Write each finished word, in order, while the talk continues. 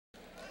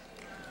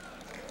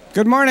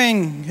Good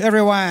morning,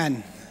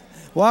 everyone.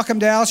 Welcome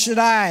to El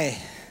Shaddai.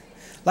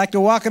 I'd like to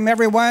welcome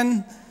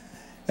everyone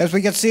as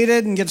we get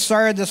seated and get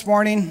started this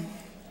morning.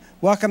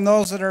 Welcome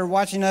those that are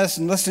watching us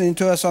and listening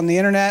to us on the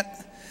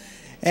internet.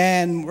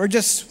 And we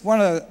just want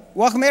to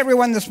welcome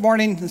everyone this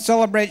morning and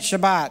celebrate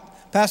Shabbat.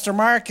 Pastor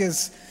Mark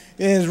is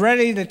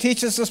ready to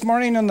teach us this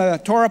morning on the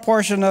Torah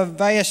portion of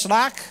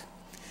Vayishlach.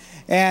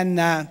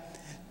 And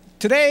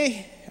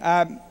today,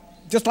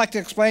 just like to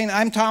explain,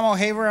 I'm Tom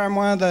O'Haver. I'm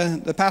one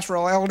of the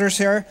pastoral elders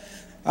here.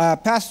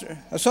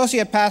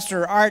 Associate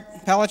Pastor Art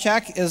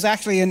Pelachek is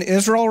actually in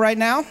Israel right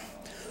now,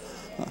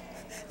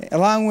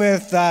 along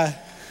with a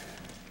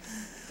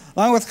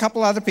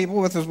couple other people,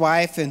 with his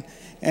wife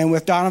and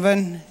with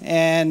Donovan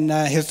and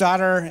his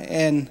daughter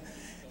and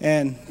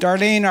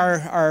Darlene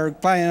are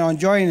planning on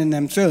joining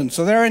them soon.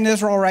 So they're in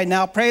Israel right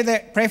now.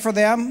 Pray for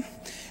them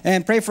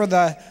and pray for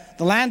the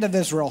land of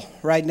Israel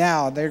right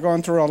now. They're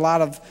going through a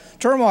lot of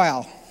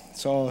turmoil.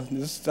 So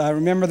just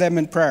remember them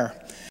in prayer.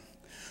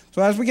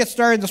 So as we get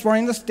started this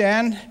morning, let's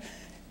stand.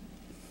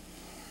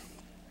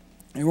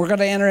 And we're going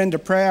to enter into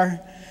prayer.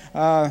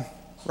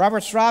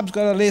 Robert Straub's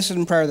going to lead us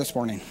in prayer this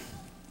morning.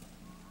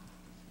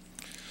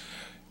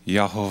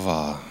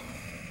 Yahovah,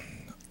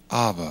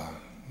 Abba,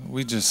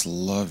 we just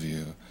love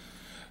you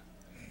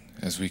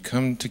as we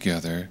come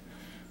together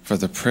for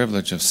the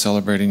privilege of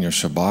celebrating your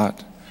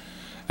Shabbat,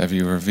 as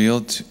you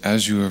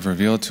have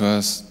revealed to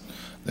us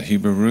the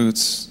Hebrew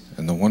roots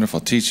and the wonderful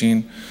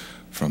teaching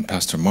from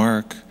Pastor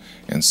Mark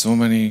and so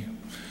many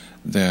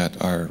that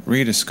are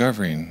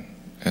rediscovering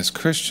as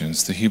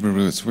Christians the Hebrew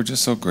roots. We're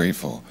just so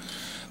grateful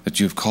that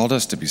you've called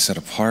us to be set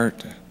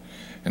apart,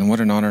 and what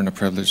an honor and a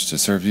privilege to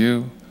serve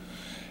you.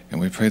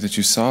 And we pray that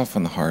you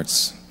soften the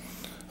hearts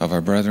of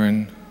our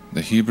brethren,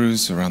 the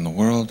Hebrews around the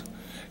world,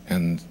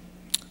 and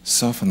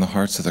soften the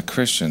hearts of the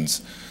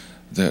Christians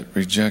that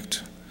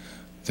reject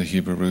the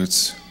Hebrew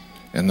roots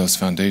and those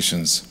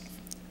foundations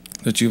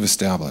that you've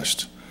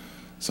established.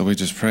 So we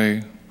just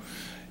pray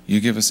you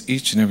give us,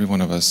 each and every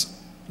one of us,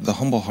 the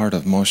humble heart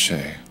of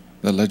Moshe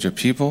that led your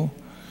people,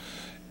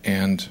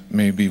 and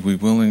may we be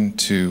willing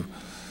to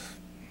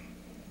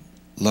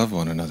love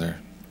one another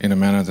in a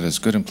manner that is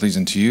good and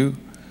pleasing to you.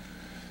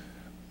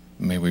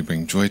 May we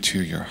bring joy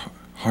to your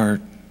heart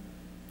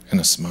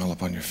and a smile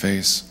upon your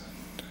face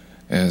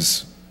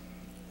as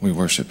we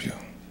worship you.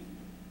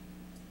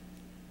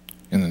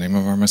 In the name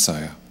of our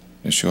Messiah,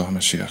 Yeshua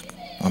HaMashiach.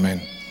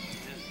 Amen.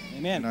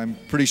 Amen. I'm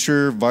pretty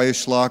sure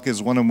Vayishlach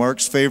is one of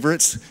Mark's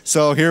favorites,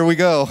 so here we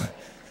go.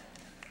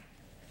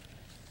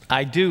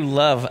 I do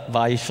love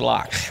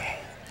Vayishlach.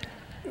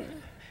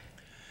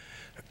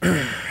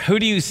 Who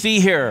do you see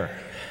here?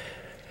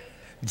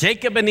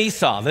 Jacob and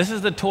Esau. This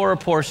is the Torah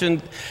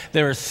portion.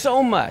 There is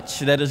so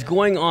much that is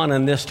going on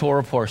in this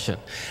Torah portion.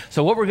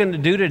 So what we're going to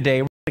do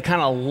today, we're going to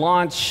kind of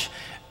launch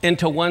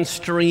into one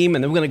stream,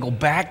 and then we're going to go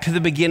back to the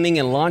beginning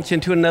and launch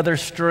into another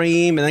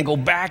stream, and then go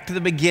back to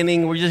the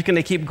beginning. We're just going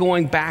to keep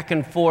going back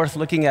and forth,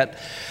 looking at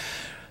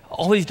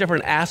all these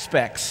different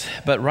aspects.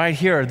 But right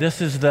here, this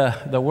is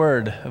the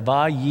word,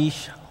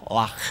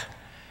 Vayishlach.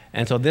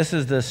 And so this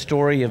is the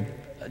story of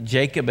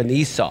Jacob and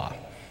Esau.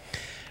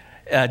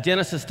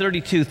 Genesis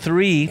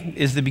 32:3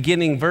 is the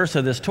beginning verse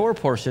of this Torah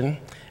portion,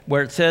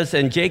 where it says,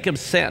 and Jacob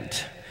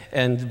sent.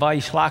 And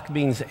Vayishlach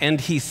means,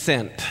 and he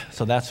sent.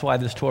 So that's why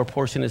this Torah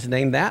portion is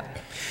named that.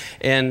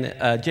 And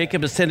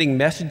Jacob is sending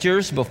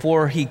messengers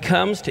before he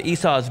comes to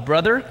Esau's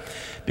brother,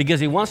 because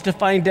he wants to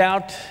find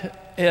out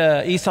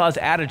Esau's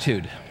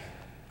attitude.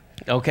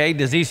 Okay,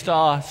 does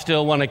Esau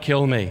still want to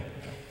kill me?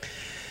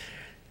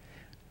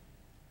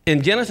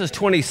 In Genesis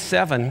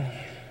 27,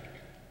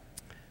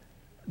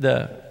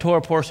 the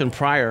Torah portion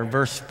prior,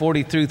 verse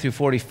 43 through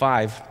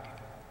 45,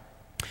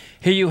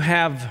 here you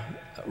have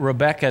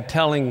Rebekah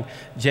telling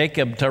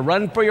Jacob to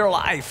run for your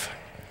life.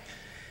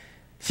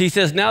 She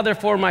says, now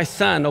therefore, my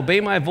son,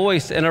 obey my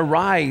voice and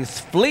arise.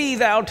 Flee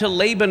thou to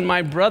Laban,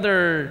 my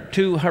brother,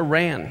 to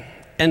Haran,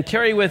 and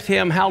tarry with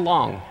him how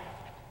long?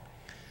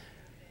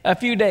 A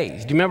few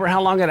days. Do you remember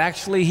how long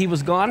he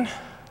was gone?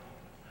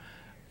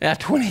 Yeah,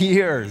 20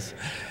 years.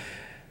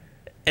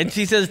 And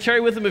she says, tarry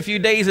with him a few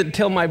days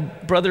until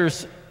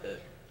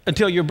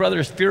your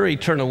brother's fury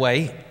turn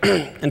away,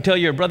 until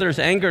your brother's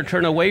anger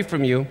turn away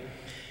from you,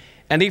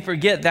 and he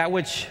forget that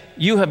which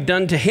you have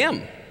done to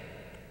him.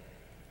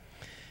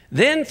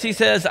 Then she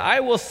says,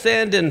 I will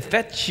send and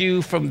fetch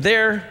you from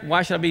there.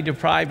 Why should I be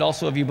deprived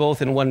also of you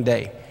both in one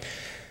day?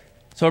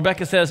 So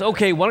Rebekah says,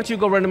 okay, why don't you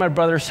go run to my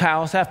brother's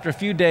house? After a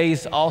few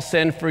days, I'll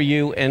send for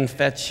you and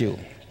fetch you.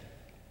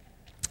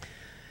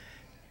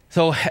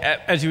 So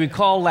as you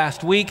recall,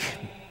 last week,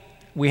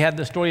 we had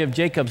the story of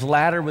Jacob's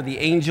ladder, where the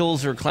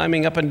angels are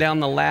climbing up and down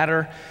the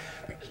ladder,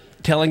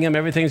 telling him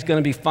everything's going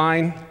to be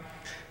fine.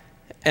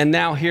 And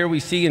now here we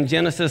see in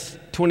Genesis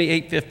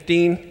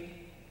 28:15,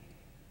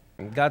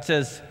 God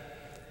says,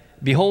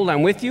 behold,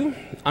 I'm with you.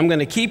 I'm going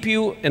to keep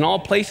you in all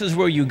places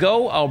where you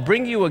go. I'll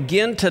bring you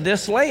again to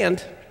this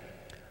land,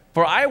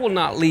 for I will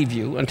not leave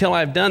you until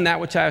I've done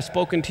that which I have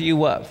spoken to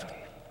you of.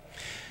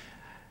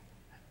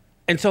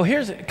 And so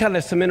here's kind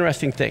of some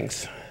interesting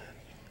things.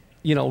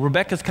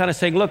 Rebecca's kind of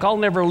saying, look, I'll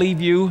never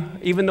leave you.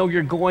 Even though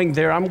you're going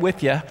there, I'm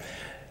with you.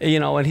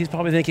 And he's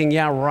probably thinking,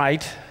 yeah,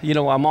 right.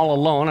 I'm all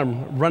alone.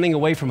 I'm running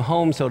away from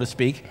home, so to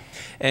speak.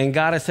 And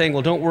God is saying,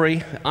 well, don't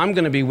worry. I'm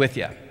going to be with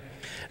you.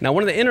 Now,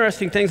 one of the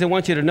interesting things I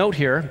want you to note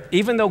here,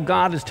 even though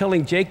God is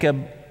telling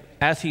Jacob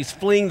as he's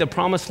fleeing the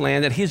promised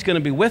land that he's going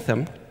to be with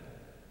him,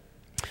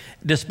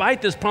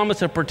 despite this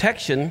promise of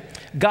protection,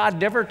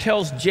 God never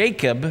tells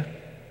Jacob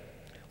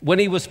when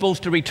he was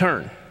supposed to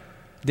return,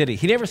 did he?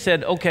 He never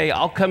said, okay,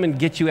 I'll come and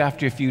get you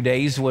after a few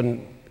days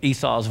when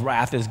Esau's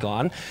wrath is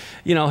gone.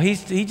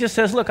 He just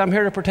says, look, I'm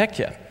here to protect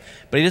you.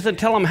 But he doesn't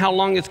tell him how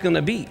long it's going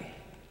to be.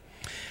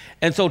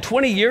 And so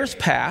 20 years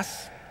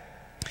pass,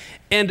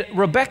 and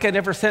Rebekah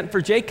never sent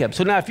for Jacob.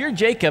 So now if you're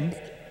Jacob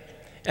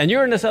and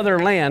you're in this other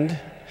land,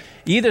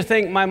 you either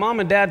think my mom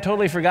and dad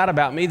totally forgot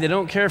about me, they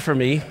don't care for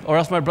me, or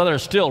else my brother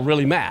is still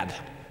really mad.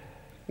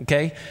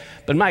 Okay?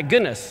 But my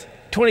goodness,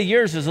 20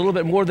 years is a little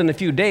bit more than a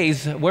few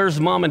days. Where's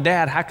mom and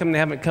dad? How come they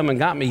haven't come and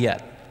got me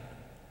yet?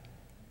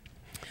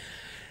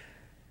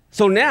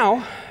 So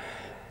now,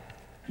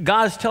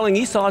 God's telling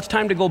Esau it's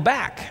time to go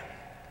back.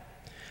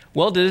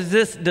 Well, does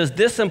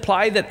this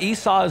imply that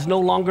Esau is no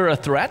longer a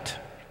threat?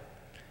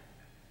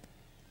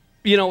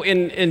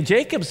 In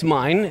Jacob's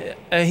mind,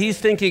 he's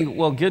thinking,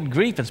 well, good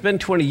grief, it's been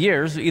 20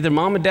 years. Either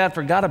mom and dad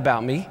forgot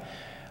about me,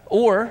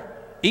 or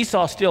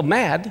Esau's still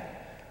mad.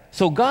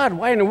 So God,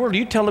 why in the world are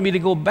you telling me to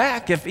go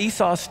back if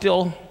Esau's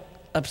still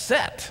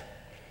upset?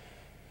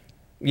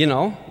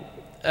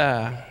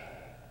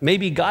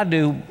 Maybe God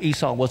knew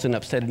Esau wasn't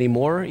upset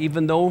anymore,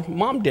 even though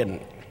mom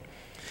didn't.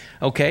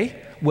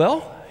 Okay,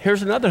 well,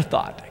 here's another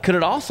thought. Could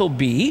it also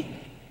be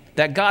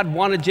that God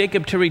wanted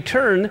Jacob to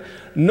return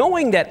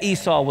knowing that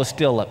Esau was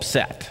still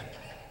upset?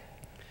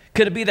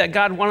 Could it be that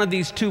God wanted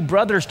these two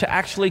brothers to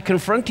actually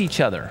confront each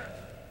other?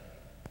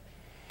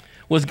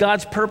 Was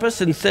God's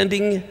purpose in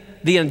sending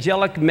the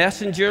angelic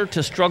messenger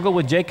to struggle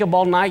with Jacob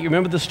all night? You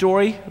remember the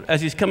story?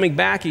 As he's coming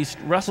back, he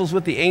wrestles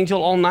with the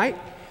angel all night.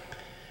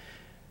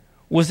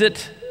 Was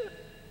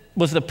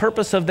the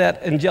purpose of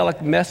that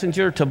angelic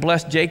messenger to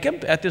bless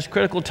Jacob at this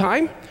critical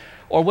time?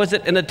 Or was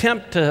it an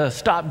attempt to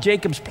stop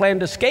Jacob's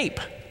planned escape?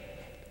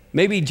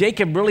 Maybe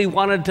Jacob really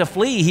wanted to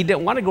flee. He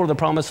didn't want to go to the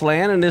promised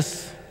land, and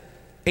this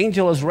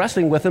angel is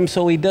wrestling with him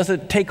so he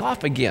doesn't take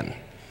off again.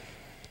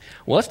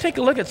 Well, let's take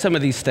a look at some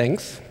of these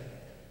things.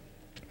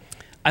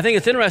 I think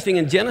it's interesting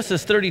in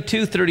Genesis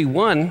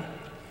 32:31,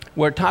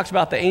 where it talks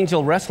about the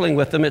angel wrestling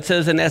with him. It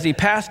says, and as he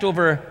passed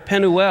over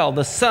Penuel,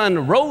 the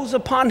sun rose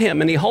upon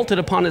him and he halted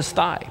upon his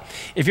thigh.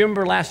 If you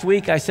remember last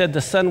week, I said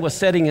the sun was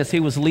setting as he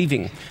was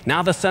leaving.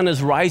 Now the sun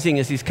is rising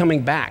as he's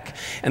coming back.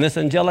 And this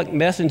angelic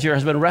messenger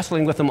has been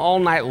wrestling with him all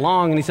night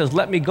long. And he says,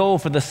 let me go,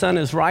 for the sun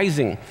is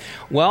rising.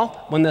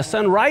 Well, when the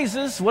sun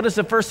rises, what is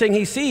the first thing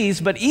he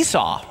sees but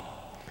Esau?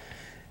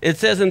 It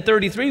says in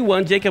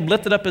 33:1, Jacob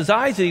lifted up his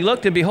eyes and he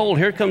looked, and behold,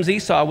 here comes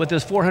Esau with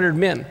his 400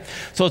 men.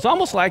 So it's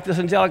almost like this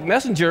angelic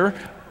messenger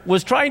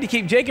was trying to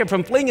keep Jacob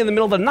from fleeing in the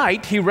middle of the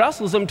night. He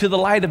wrestles him to the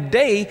light of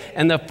day,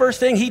 and the first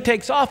thing he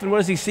takes off, and what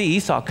does he see?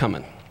 Esau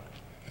coming.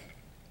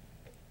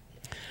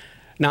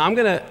 Now I'm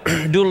going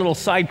to do a little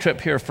side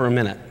trip here for a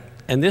minute,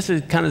 and this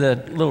is kind of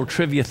the little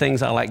trivia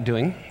things I like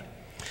doing.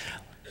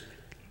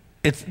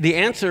 The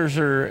answers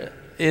are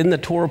in the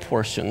Torah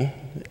portion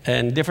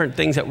and different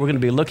things that we're going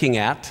to be looking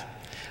at.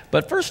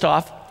 But first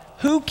off,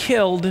 who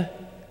killed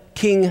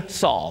King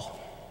Saul?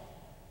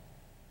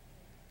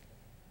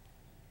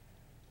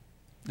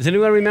 Does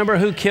anyone remember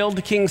who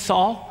killed King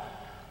Saul?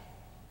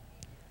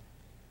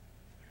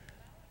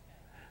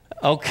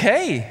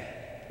 Okay.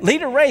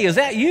 Leader Ray, is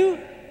that you?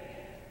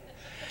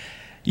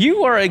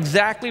 You are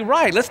exactly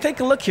right. Let's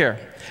take a look here.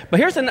 But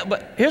here's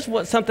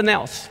something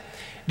else.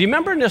 Do you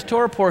remember in this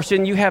Torah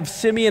portion, you have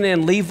Simeon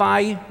and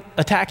Levi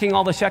attacking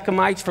all the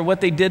Shechemites for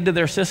what they did to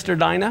their sister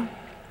Dinah?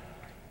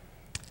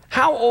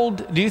 How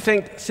old do you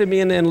think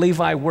Simeon and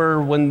Levi were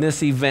when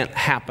this event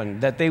happened,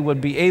 that they would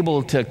be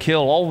able to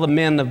kill all the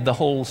men of the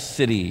whole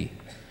city?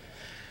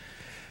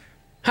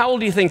 How old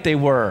do you think they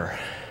were?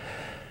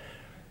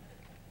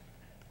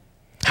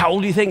 How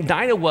old do you think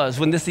Dinah was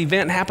when this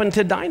event happened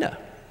to Dinah?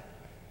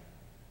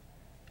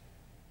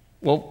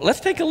 Well,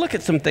 let's take a look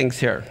at some things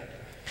here.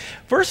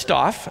 First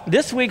off,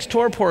 this week's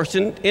Torah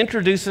portion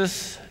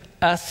introduces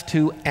us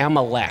to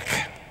Amalek.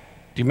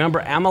 Do you remember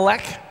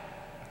Amalek?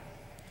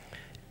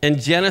 In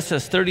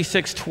Genesis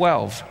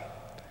 36:12,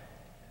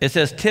 it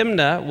says,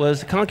 Timnah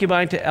was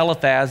concubine to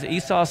Eliphaz,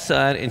 Esau's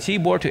son, and she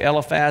bore to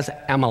Eliphaz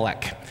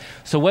Amalek.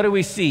 So what do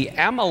we see?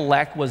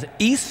 Amalek was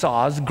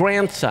Esau's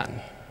grandson,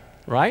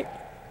 right?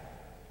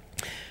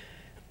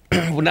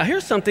 Well, now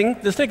here's something.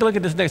 Let's take a look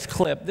at this next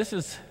clip. This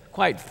is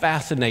quite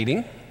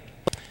fascinating.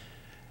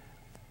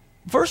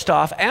 First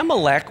off,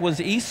 Amalek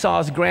was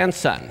Esau's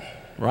grandson,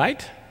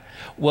 right?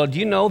 Well, do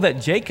you know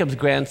that Jacob's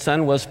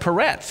grandson was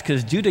Peretz,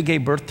 because Judah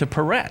gave birth to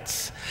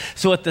Peretz.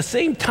 So at the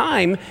same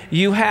time,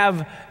 you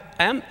have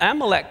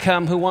Amalek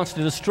come who wants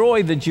to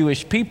destroy the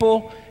Jewish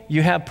people.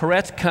 You have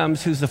Peretz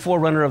comes who's the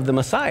forerunner of the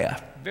Messiah.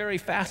 Very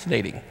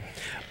fascinating.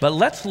 But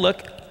let's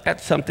look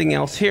at something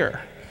else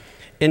here.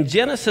 In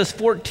Genesis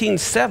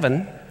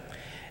 14:7,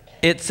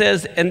 it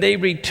says, and they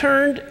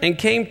returned and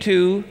came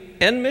to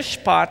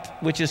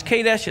En-Mishpat, which is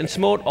Kadesh, and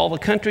smote all the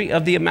country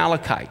of the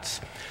Amalekites.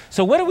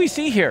 So what do we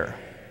see here?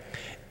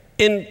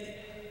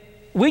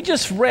 We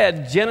just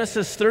read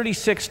Genesis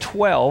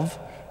 36:12.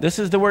 This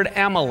is the word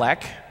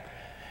Amalek,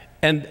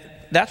 and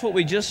that's what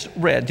we just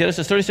read,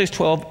 Genesis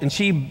 36:12, and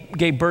she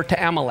gave birth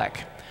to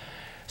Amalek.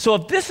 So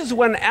if this is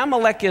when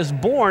Amalek is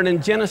born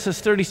in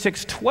Genesis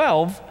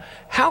 36:12,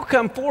 how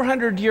come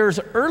 400 years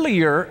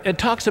earlier it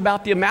talks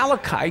about the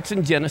Amalekites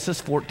in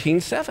Genesis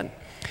 14:7?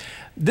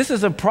 This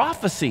is a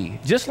prophecy.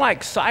 Just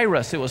like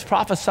Cyrus, it was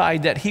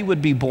prophesied that he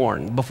would be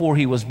born before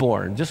he was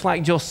born. Just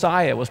like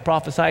Josiah was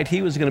prophesied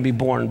he was going to be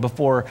born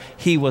before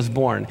he was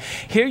born.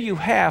 Here you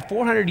have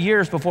 400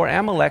 years before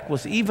Amalek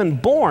was even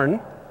born,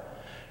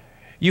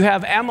 you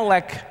have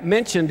Amalek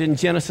mentioned in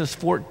Genesis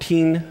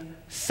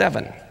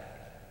 14:7.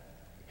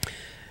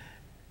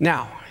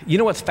 Now, you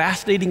know what's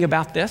fascinating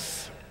about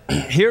this?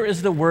 Here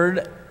is the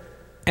word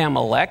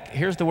Amalek.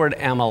 Here's the word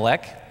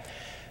Amalek.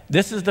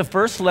 This is the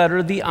first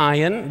letter, the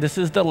ayin. This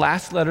is the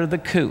last letter, the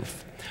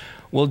kuf.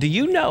 Well, do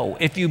you know,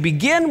 if you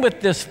begin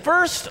with this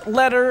first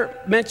letter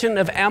mention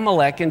of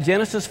Amalek in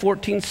Genesis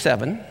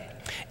 14:7,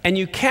 and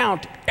you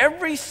count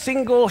every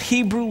single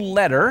Hebrew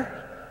letter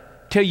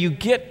till you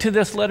get to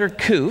this letter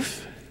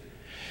kuf,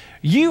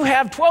 you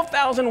have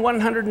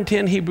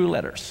 12,110 Hebrew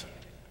letters.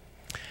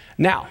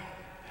 Now,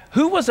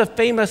 who was a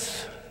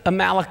famous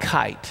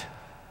Amalekite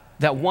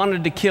that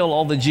wanted to kill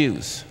all the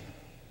Jews?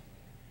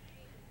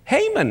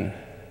 Haman.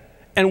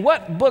 And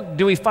what book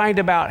do we find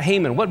about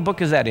Haman? What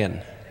book is that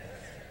in?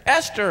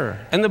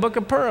 Esther and the book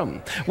of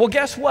Purim. Well,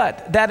 guess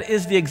what? That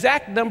is the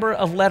exact number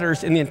of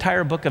letters in the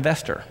entire book of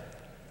Esther.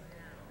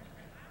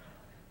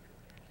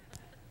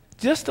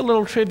 Just a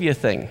little trivia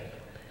thing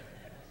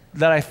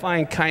that I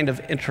find kind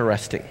of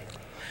interesting.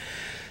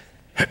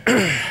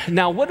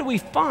 Now, what do we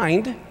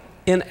find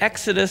in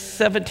Exodus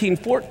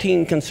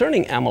 17:14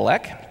 concerning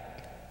Amalek?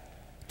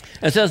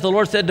 It says, the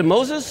Lord said to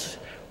Moses,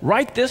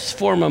 write this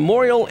for a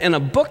memorial in a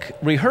book,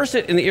 rehearse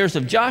it in the ears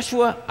of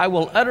Joshua. I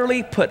will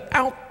utterly put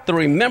out the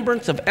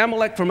remembrance of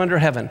Amalek from under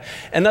heaven.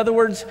 In other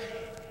words,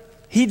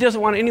 he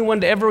doesn't want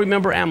anyone to ever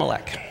remember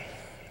Amalek.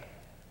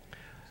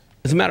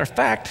 As a matter of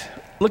fact,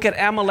 look at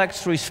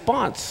Amalek's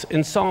response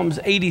in Psalms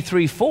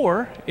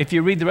 83:4. If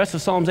you read the rest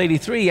of Psalms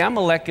 83,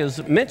 Amalek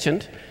is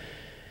mentioned.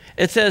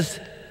 It says,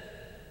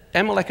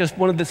 Amalek is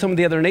one of some of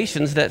the other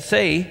nations that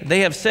say,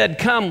 they have said,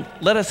 come,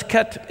 let us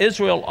cut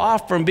Israel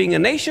off from being a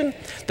nation,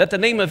 that the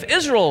name of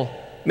Israel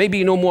may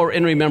be no more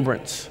in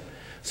remembrance.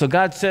 So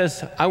God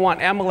says, I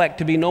want Amalek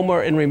to be no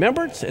more in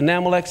remembrance, and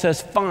Amalek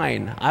says,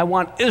 fine, I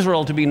want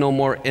Israel to be no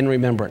more in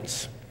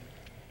remembrance.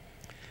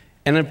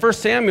 And in 1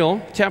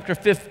 Samuel chapter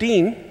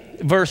 15,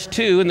 verse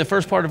 2, in the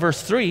first part of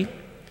verse 3,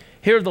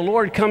 here the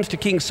Lord comes to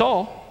King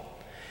Saul,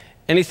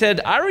 and he said,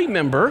 I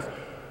remember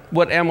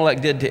what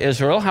Amalek did to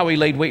Israel, how he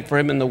laid wait for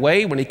him in the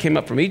way when he came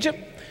up from Egypt.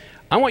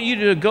 I want you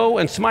to go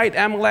and smite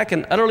Amalek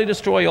and utterly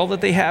destroy all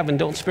that they have and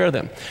don't spare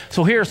them.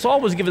 So here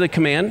Saul was given the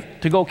command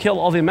to go kill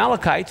all the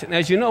Amalekites, and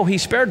as you know, he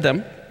spared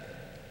them.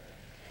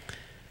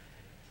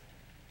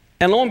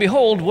 And lo and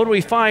behold, what do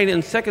we find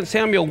in 2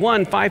 Samuel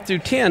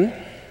 1:5-10?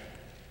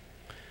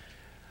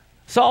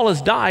 Saul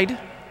has died.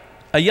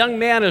 A young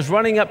man is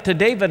running up to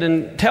David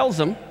and tells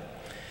him,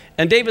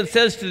 and David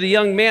says to the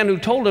young man who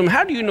told him,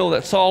 how do you know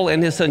that Saul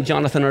and his son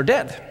Jonathan are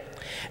dead?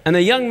 And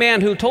the young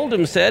man who told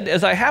him said,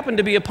 as I happened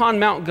to be upon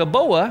Mount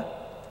Gilboa,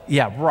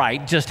 yeah,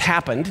 right, just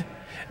happened.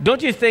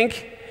 Don't you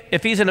think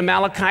if he's an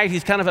Amalekite,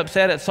 he's kind of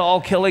upset at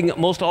Saul killing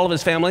most all of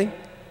his family?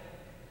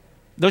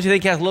 Don't you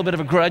think he has a little bit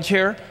of a grudge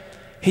here?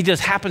 He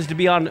just happens to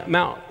be on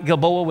Mount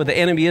Gilboa where the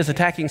enemy is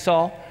attacking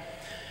Saul.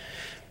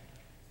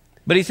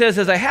 But he says,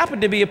 as I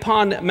happened to be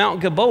upon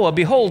Mount Gilboa,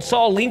 behold,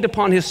 Saul leaned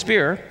upon his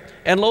spear,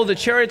 and lo, the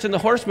chariots and the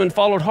horsemen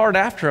followed hard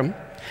after him.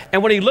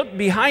 And when he looked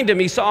behind him,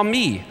 he saw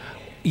me.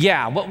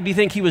 Yeah, what do you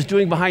think he was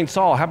doing behind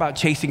Saul? How about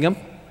chasing him?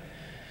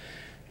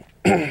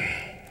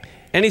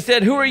 And he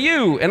said, who are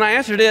you? And I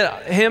answered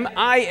him,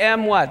 I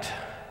am what?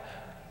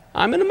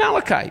 I'm an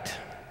Amalekite.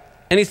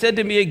 And he said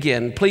to me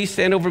again, please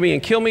stand over me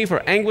and kill me,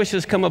 for anguish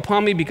has come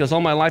upon me because all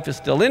my life is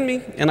still in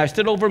me. And I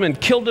stood over him and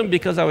killed him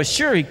because I was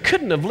sure he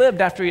couldn't have lived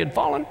after he had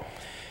fallen.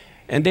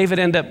 And David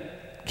ended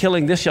up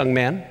killing this young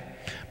man.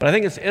 But I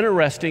think it's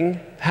interesting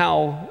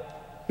how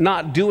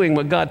not doing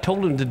what God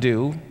told him to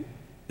do,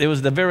 it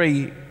was the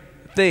very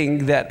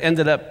thing that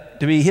ended up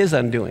to be his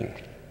undoing.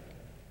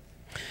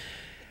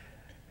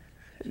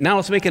 Now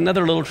let's make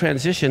another little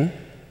transition.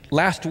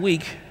 Last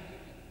week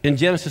in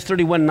Genesis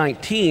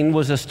 31:19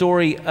 was a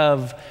story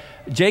of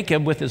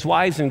Jacob with his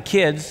wives and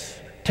kids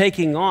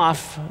taking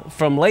off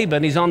from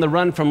Laban. He's on the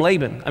run from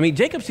Laban. I mean,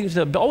 Jacob seems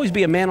to always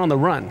be a man on the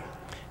run.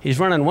 He's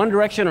running one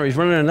direction or he's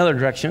running another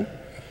direction.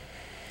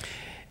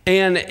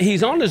 And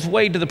he's on his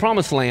way to the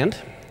promised land.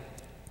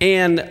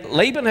 And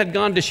Laban had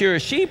gone to shear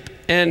his sheep,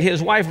 and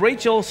his wife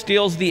Rachel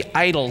steals the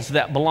idols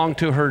that belong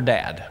to her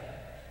dad.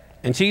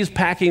 And she's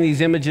packing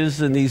these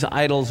images and these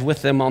idols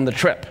with them on the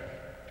trip.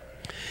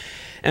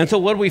 And so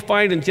what do we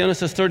find in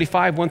Genesis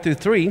 35, 1 through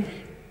 3?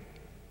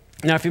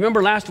 Now, if you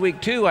remember last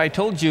week, too, I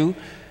told you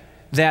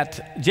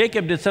that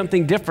Jacob did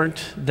something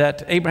different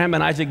that Abraham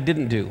and Isaac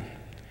didn't do.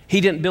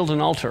 He didn't build an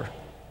altar,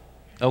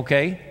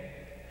 okay?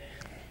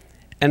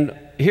 And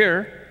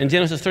here in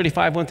Genesis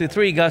 35, 1 through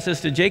 3, God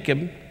says to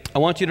Jacob, I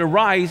want you to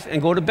rise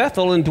and go to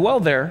Bethel and dwell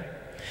there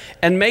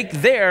and make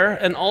there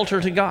an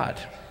altar to God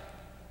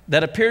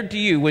that appeared to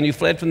you when you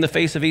fled from the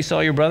face of Esau,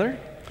 your brother.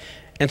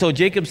 And so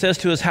Jacob says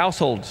to his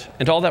household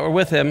and to all that were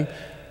with him,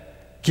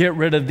 get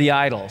rid of the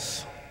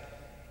idols.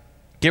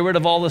 Get rid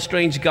of all the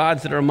strange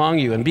gods that are among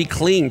you, and be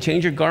clean,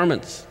 change your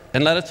garments,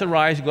 and let us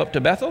arise, go up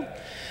to Bethel.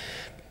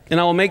 And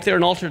I will make there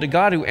an altar to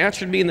God who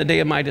answered me in the day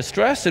of my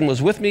distress and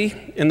was with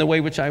me in the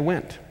way which I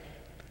went.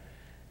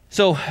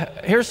 So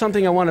here's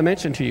something I want to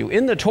mention to you.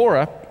 In the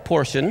Torah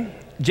portion,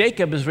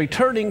 Jacob is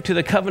returning to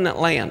the covenant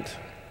land.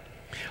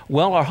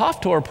 Well, our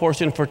Haftorah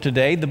portion for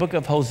today, the book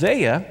of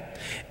Hosea,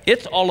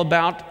 it's all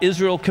about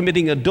Israel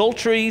committing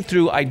adultery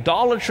through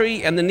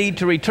idolatry and the need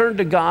to return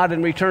to God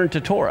and return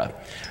to Torah.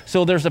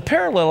 So there's a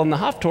parallel in the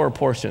Haftorah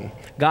portion.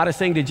 God is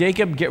saying to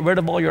Jacob, get rid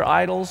of all your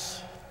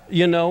idols.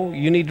 You know,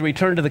 you need to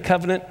return to the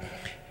covenant.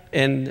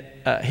 And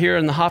here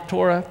in the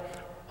Haftorah,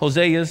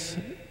 Hosea is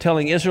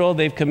telling Israel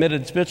they've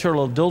committed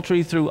spiritual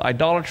adultery through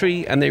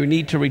idolatry and they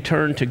need to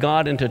return to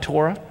God and to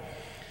Torah.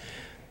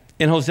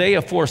 In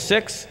Hosea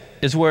 4:6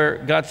 is where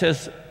God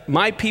says,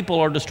 my people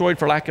are destroyed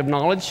for lack of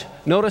knowledge.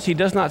 Notice he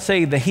does not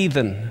say the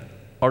heathen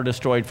are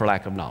destroyed for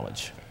lack of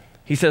knowledge.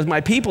 He says,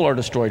 my people are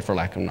destroyed for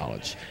lack of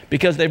knowledge.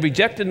 Because they've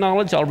rejected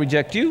knowledge, I'll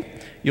reject you.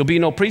 You'll be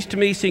no priest to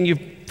me, seeing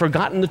you've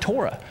forgotten the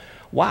Torah.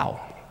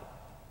 Wow.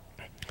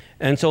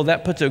 And so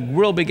that puts a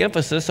real big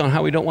emphasis on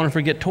how we don't want to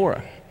forget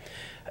Torah.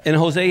 In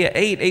Hosea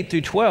 8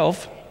 through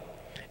 12,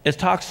 it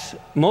talks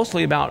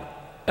mostly about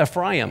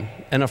Ephraim.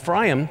 And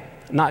Ephraim,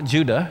 not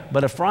Judah,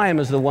 but Ephraim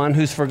is the one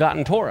who's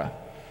forgotten Torah.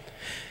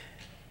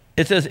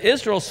 It says,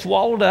 Israel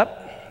swallowed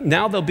up,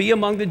 now they'll be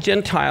among the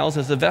Gentiles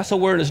as a vessel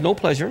wherein is no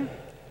pleasure.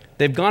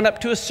 They've gone up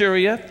to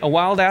Assyria, a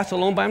wild ass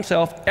alone by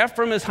himself.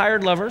 Ephraim has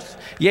hired lovers.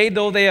 Yea,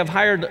 though they have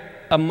hired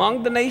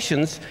among the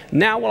nations,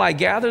 now will I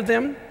gather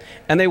them,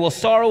 and they will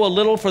sorrow a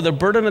little for the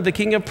burden of the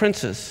king of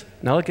princes.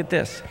 Now look at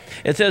this.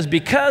 It says,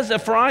 because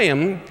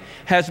Ephraim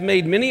has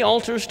made many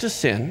altars to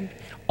sin,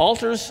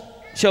 altars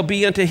shall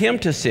be unto him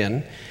to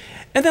sin.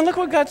 And then look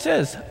what God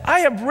says.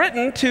 I have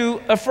written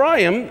to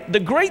Ephraim the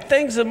great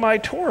things of my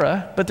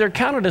Torah, but they're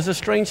counted as a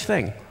strange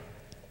thing.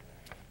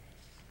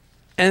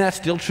 And that's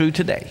still true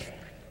today.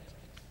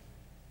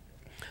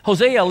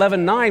 Hosea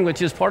 11:9,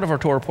 which is part of our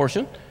Torah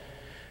portion,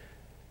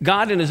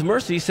 God in his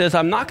mercy says,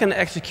 I'm not going to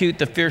execute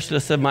the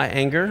fierceness of my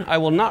anger. I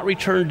will not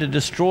return to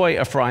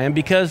destroy Ephraim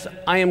because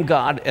I am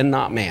God and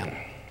not man.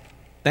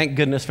 Thank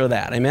goodness for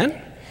that.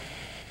 Amen?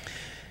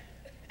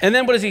 And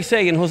then what does he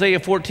say in Hosea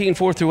 14,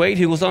 4 through 8?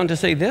 He goes on to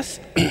say this,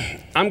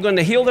 I'm going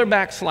to heal their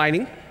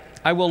backsliding.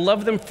 I will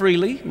love them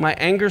freely. My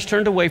anger's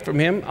turned away from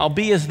him. I'll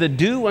be as the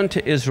dew unto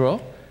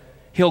Israel.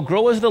 He'll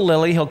grow as the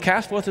lily. He'll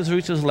cast forth his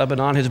roots as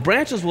Lebanon. His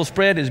branches will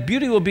spread. His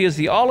beauty will be as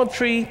the olive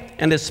tree,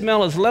 and his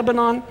smell as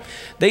Lebanon.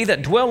 They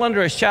that dwell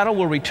under his shadow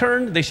will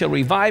return. They shall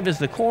revive as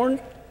the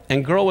corn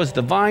and grow as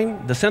the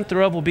vine. The scent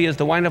thereof will be as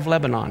the wine of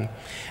Lebanon.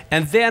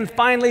 And then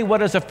finally,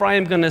 what is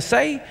Ephraim going to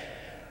say?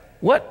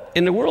 What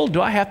in the world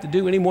do I have to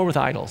do anymore with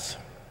idols?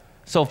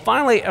 So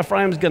finally,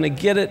 Ephraim's going to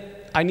get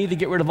it. I need to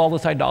get rid of all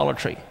this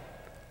idolatry.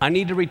 I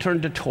need to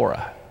return to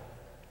Torah.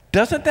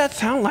 Doesn't that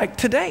sound like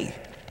today?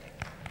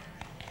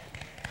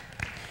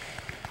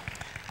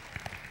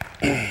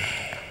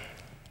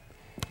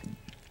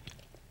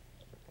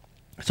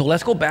 So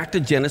let's go back to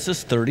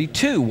Genesis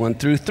 32, 1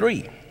 through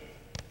 3,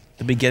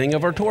 the beginning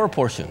of our Torah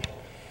portion.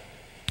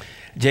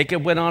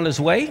 Jacob went on his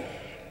way,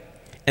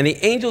 and the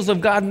angels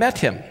of God met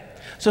him.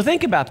 So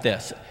think about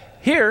this.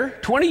 Here,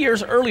 20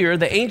 years earlier,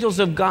 the angels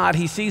of God,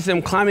 he sees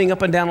them climbing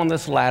up and down on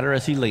this ladder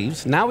as he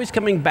leaves. Now he's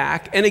coming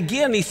back, and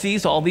again he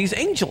sees all these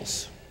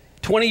angels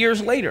 20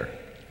 years later.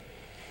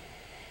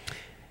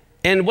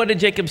 And what did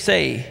Jacob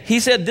say?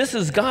 He said, this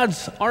is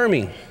God's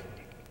army.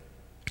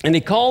 And he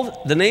called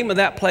the name of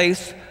that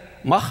place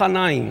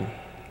Mahanaim.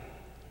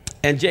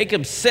 And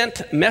Jacob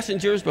sent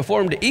messengers before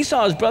him to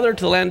Esau, his brother,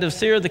 to the land of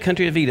Seir, the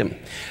country of Edom.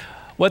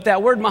 What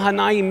that word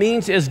Mahanaim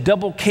means is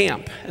double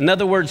camp. In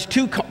other words,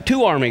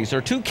 two armies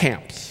or two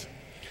camps.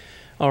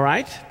 All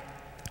right?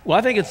 Well,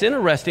 I think it's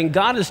interesting.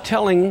 God is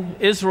telling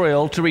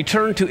Israel to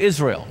return to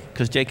Israel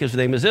because Jacob's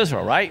name is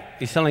Israel, right?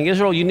 He's telling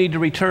Israel, you need to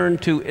return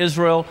to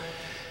Israel.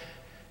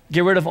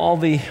 Get rid of all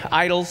the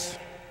idols.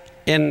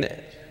 And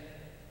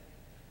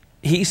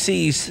he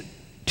sees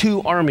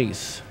two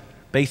armies,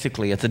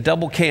 basically. It's a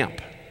double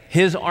camp.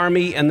 His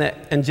army and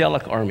the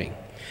angelic army.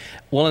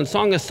 Well, in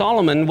Song of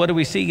Solomon, what do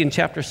we see in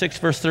chapter 6,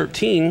 verse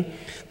 13?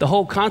 The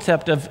whole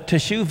concept of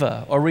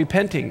teshuvah, or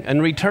repenting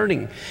and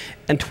returning.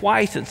 And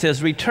twice it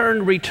says,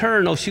 return,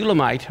 return, O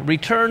Shulamite.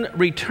 Return,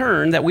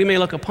 return, that we may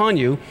look upon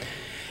you.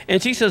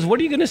 And she says,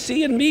 what are you going to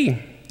see in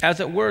me? As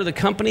it were, the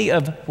company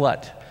of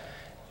what?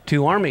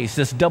 Two armies,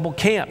 this double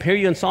camp. Here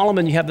you in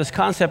Solomon, you have this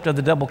concept of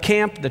the double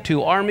camp, the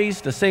two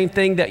armies, the same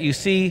thing that you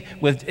see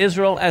with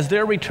Israel as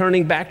they're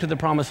returning back to the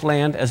promised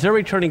land, as they're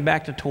returning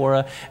back to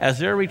Torah, as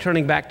they're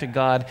returning back to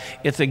God.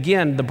 It's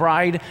again the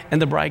bride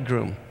and the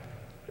bridegroom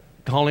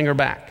calling her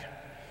back.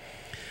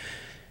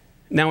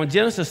 Now in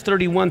Genesis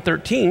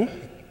 31:13,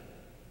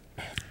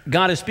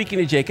 God is speaking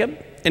to Jacob,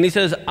 and he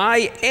says,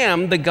 I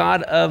am the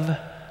God of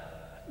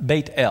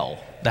Beth-el,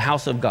 the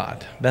house of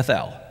God,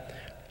 Bethel.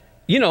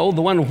 You know,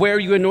 the one where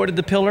you anointed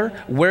the pillar,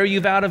 where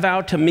you vowed a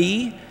vow to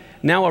me.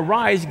 Now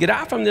arise, get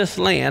out from this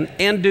land,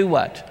 and do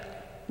what?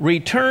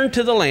 Return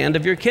to the land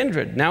of your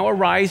kindred. Now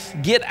arise,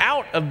 get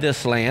out of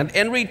this land,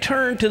 and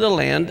return to the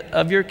land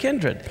of your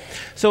kindred.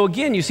 So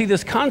again, you see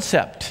this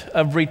concept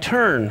of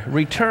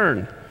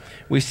return.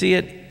 We see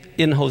it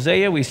in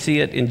Hosea, we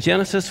see it in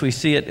Genesis, we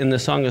see it in the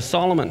Song of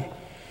Solomon.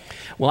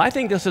 Well, I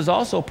think this is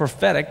also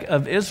prophetic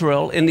of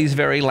Israel in these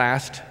very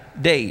last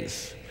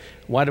days.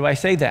 Why do I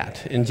say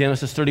that? In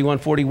Genesis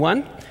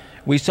 31:41,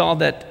 we saw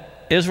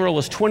that Israel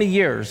was 20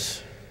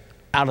 years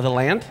out of the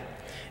land,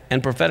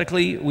 and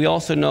prophetically, we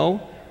also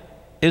know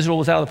Israel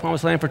was out of the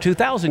promised land for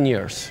 2,000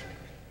 years.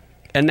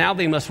 And now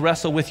they must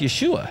wrestle with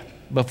Yeshua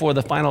before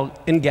the final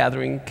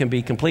ingathering can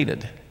be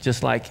completed,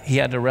 just like he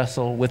had to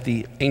wrestle with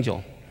the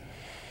angel.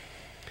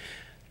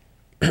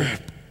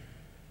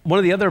 One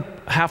of the other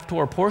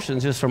half-Torah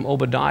portions is from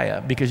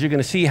Obadiah, because you're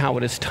going to see how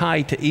it is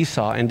tied to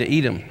Esau and to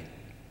Edom.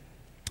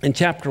 In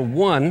chapter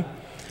 1,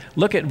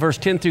 look at verse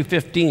 10 through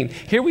 15.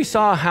 Here we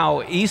saw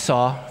how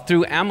Esau,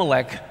 through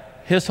Amalek,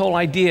 his whole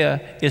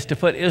idea is to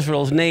put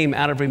Israel's name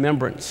out of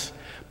remembrance.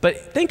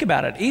 But think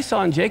about it.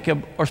 Esau and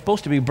Jacob are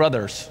supposed to be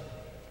brothers,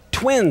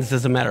 twins,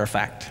 as a matter of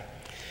fact.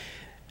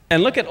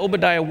 And look at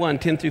Obadiah 1,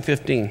 10 through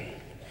 15.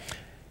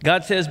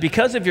 God says,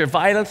 because of your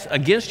violence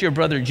against your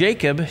brother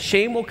Jacob,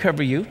 shame will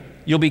cover you.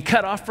 You'll be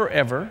cut off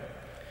forever.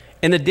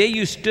 And the day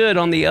you stood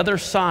on the other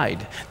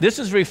side. This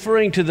is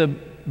referring to the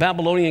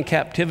Babylonian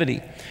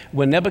captivity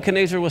when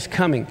Nebuchadnezzar was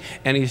coming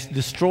and he's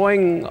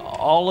destroying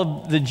all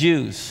of the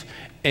Jews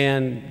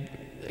and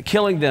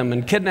killing them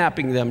and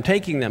kidnapping them,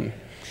 taking them.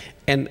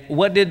 And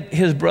what did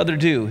his brother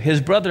do?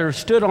 His brother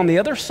stood on the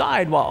other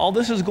side while all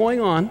this is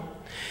going on.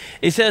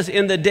 It says,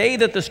 in the day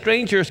that the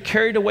strangers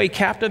carried away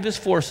captive his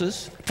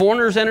forces,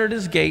 foreigners entered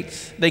his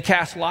gates, they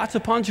cast lots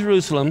upon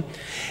Jerusalem,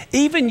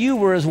 even you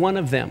were as one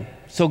of them.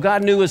 So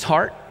God knew his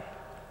heart.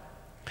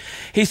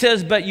 He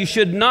says, but you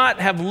should not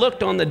have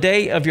looked on the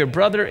day of your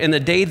brother in the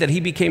day that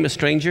he became a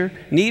stranger,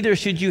 neither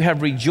should you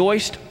have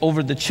rejoiced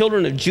over the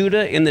children of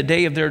Judah in the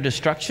day of their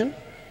destruction.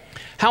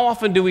 How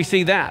often do we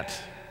see that?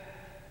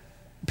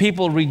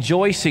 People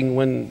rejoicing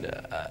when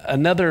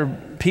another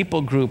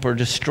people group are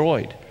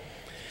destroyed.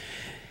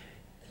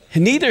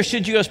 Neither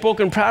should you have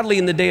spoken proudly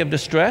in the day of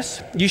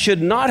distress. You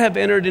should not have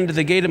entered into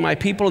the gate of my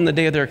people in the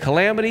day of their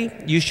calamity.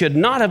 You should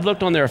not have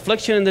looked on their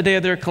affliction in the day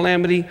of their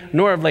calamity,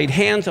 nor have laid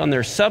hands on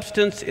their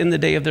substance in the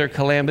day of their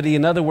calamity.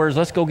 In other words,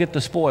 let's go get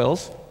the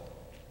spoils.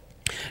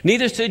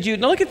 Neither should you,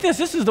 now look at this,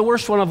 this is the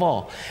worst one of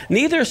all.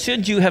 Neither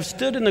should you have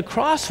stood in the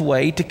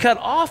crossway to cut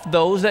off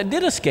those that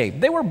did escape.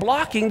 They were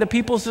blocking the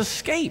people's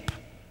escape.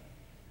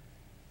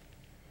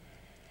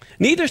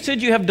 Neither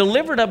should you have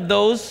delivered up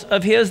those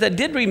of his that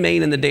did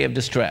remain in the day of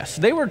distress.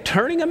 They were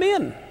turning them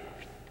in.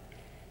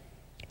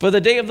 For the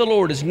day of the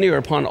Lord is near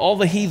upon all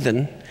the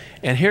heathen.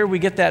 And here we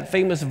get that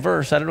famous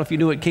verse. I don't know if you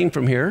knew it came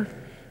from here.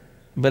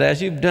 But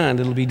as you've done,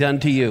 it'll be done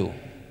to you.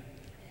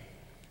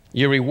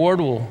 Your reward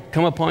will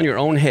come upon your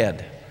own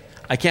head.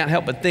 I can't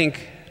help but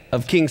think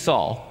of King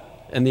Saul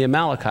and the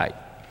Amalekite.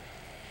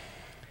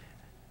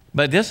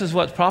 But this is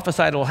what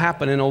prophesied will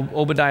happen in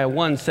Obadiah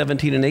 1,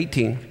 17 and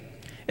 18.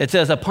 It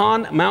says,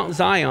 upon Mount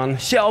Zion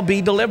shall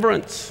be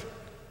deliverance.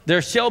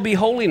 There shall be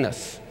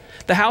holiness.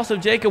 The house of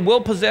Jacob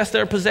will possess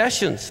their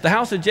possessions. The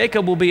house of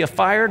Jacob will be a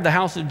fire, the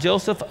house of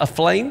Joseph a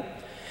flame,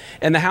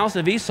 and the house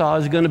of Esau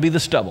is going to be the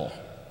stubble.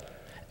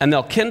 And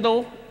they'll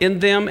kindle in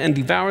them and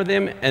devour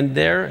them, and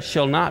there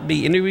shall not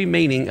be any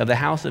remaining of the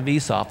house of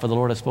Esau, for the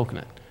Lord has spoken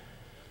it.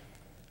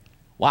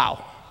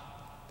 Wow.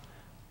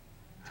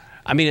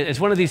 I mean, it's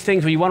one of these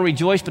things where you want to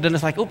rejoice, but then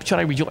it's like, oh, should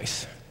I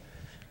rejoice?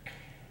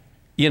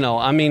 You know,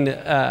 I mean,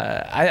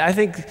 I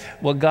think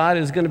what God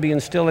is going to be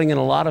instilling in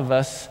a lot of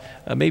us,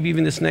 maybe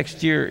even this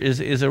next year,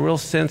 is a real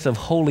sense of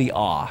holy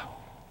awe.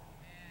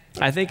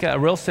 I think a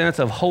real sense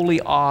of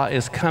holy awe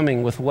is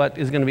coming with what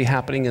is going to be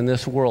happening in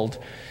this world.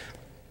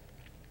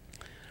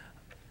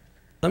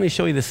 Let me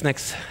show you this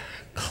next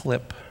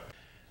clip.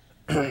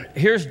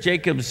 Here's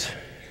Jacob's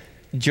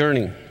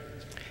journey.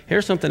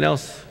 Here's something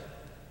else.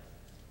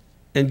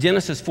 In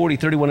Genesis 40,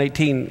 31,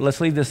 18,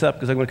 let's leave this up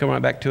because I'm going to come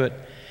right back to it.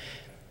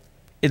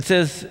 It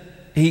says,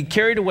 he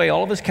carried away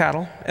all of his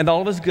cattle and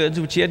all of his goods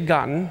which he had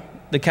gotten,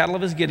 the cattle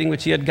of his getting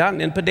which he had gotten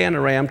in Padan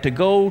Aram, to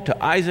go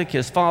to Isaac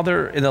his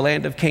father in the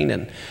land of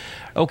Canaan.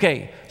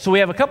 Okay, so we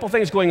have a couple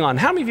things going on.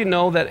 How many of you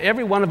know that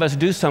every one of us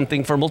do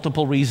something for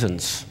multiple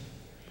reasons?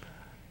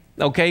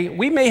 Okay,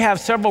 we may have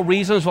several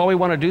reasons why we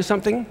want to do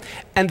something,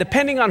 and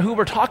depending on who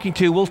we're talking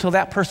to, we'll tell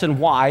that person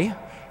why,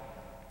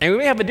 and we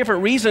may have a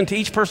different reason to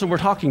each person we're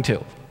talking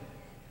to.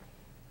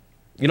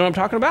 You know what I'm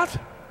talking about?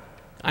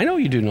 I know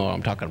you do know what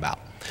I'm talking about.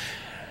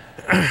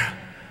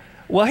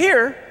 Well,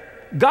 here,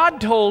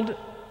 God told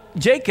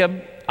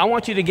Jacob, I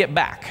want you to get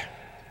back.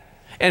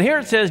 And here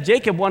it says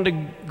Jacob wanted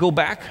to go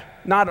back,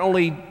 not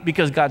only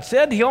because God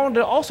said, he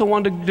also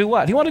wanted to do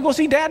what? He wanted to go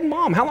see dad and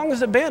mom. How long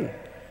has it been?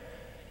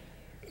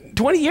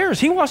 20 years.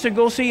 He wants to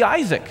go see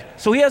Isaac.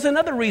 So he has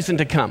another reason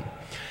to come.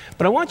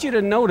 But I want you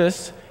to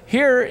notice,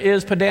 here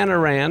is Padan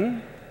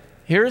Aram,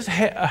 here's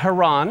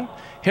Haran,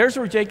 here's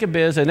where Jacob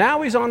is, and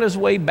now he's on his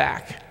way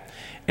back.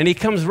 And he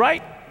comes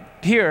right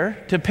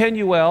here to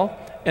Penuel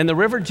and the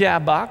river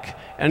Jabbok,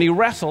 and he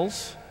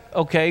wrestles,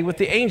 okay, with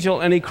the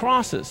angel, and he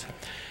crosses.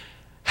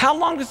 How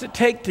long does it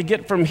take to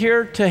get from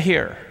here to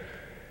here?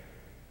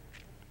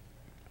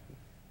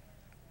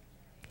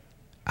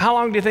 How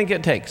long do you think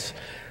it takes?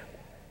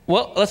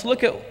 Well, let's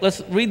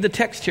read the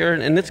text here,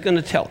 and it's going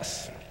to tell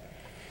us.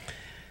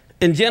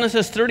 In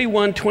Genesis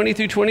 31, 20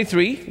 through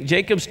 23,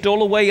 Jacob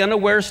stole away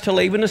unawares to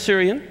Laban the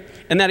Syrian,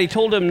 and that he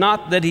told him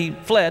not that he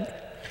fled.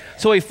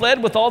 So he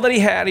fled with all that he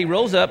had. He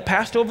rose up,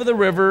 passed over the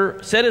river,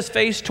 set his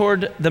face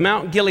toward the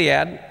Mount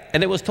Gilead,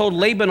 and it was told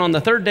Laban on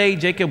the third day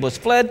Jacob was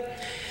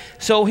fled.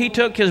 So he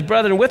took his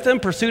brethren with him,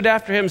 pursued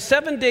after him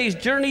 7 days'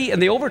 journey,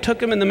 and they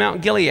overtook him in the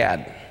Mount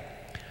Gilead.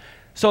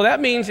 So that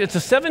means it's a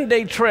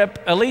 7-day trip,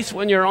 at least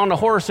when you're on a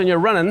horse and you're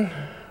running,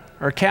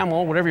 or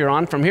camel, whatever you're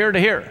on, from here to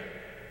here.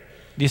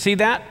 Do you see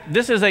that?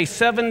 This is a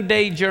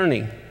 7-day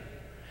journey.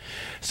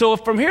 So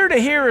if from here to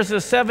here is a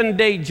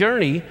 7-day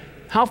journey,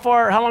 how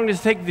long does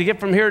it take to get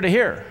from here to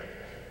here?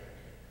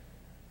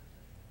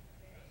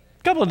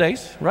 A couple of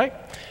days, right?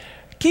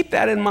 Keep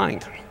that in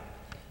mind.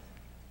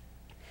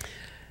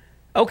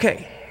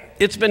 Okay,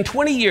 it's been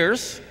 20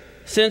 years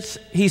since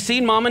he's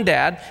seen mom and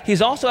dad.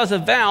 He's also has a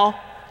vow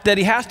that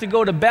he has to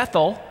go to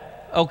Bethel,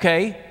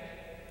 okay,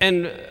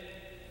 and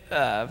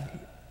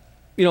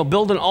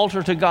build an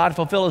altar to God,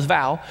 fulfill his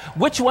vow.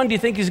 Which one do you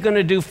think he's going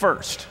to do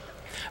first?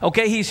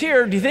 Okay, he's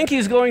here. Do you think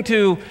he's going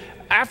to,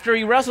 after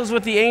he wrestles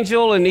with the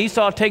angel and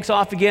Esau takes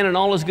off again and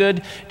all is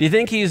good, do you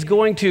think he's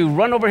going to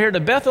run over here to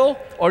Bethel,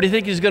 or do you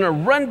think he's going to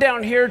run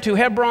down here to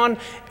Hebron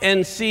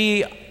and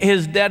see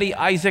his daddy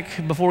Isaac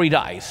before he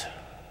dies?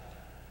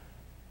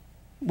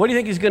 What do you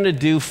think he's going to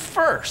do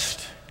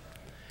first?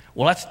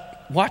 Well, let's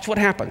watch what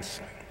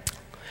happens.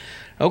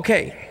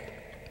 Okay.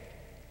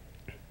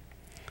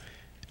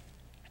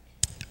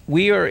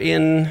 We are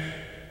in,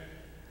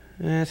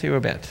 let's see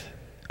where we're at.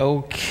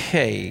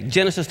 Okay,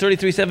 Genesis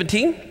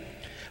 33:17.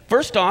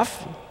 First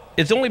off,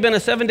 it's only been a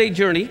 7-day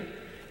journey,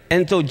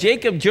 and so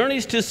Jacob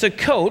journeys to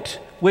Sukkot,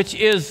 which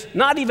is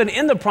not even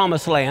in the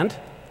promised land.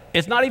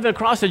 It's not even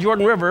across the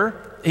Jordan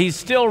River. He's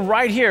still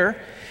right here.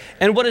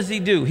 And what does he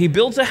do? He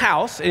builds a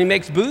house, and he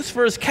makes booths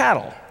for his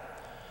cattle.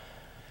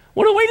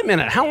 Well, wait a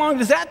minute. How long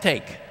does that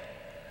take?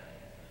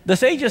 The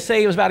sages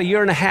say it was about 1.5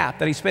 years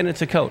that he spent in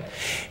Sukkot.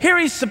 Here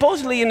he's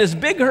supposedly in this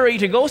big hurry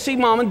to go see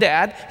mom and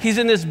dad. He's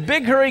in this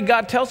big hurry.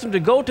 God tells him to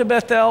go to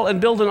Bethel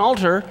and build an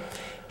altar.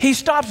 He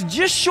stops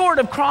just short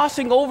of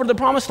crossing over the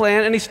promised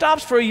land, and he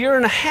stops for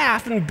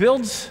 1.5 years and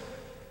builds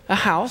a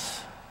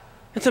house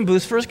and some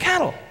booths for his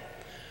cattle.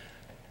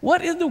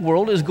 What in the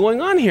world is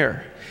going on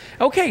here?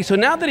 Okay, so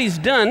now that he's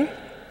done,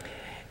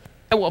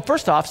 well,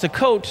 first off,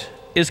 Sukkot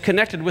is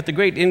connected with the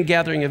great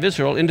ingathering of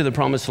Israel into the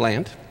promised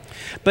land.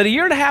 But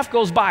 1.5 years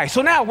goes by.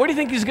 So now, where do you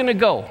think he's going to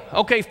go?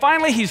 Okay,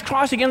 finally, he's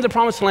crossing into the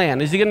promised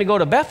land. Is he going to go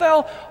to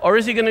Bethel, or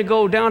is he going to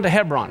go down to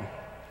Hebron?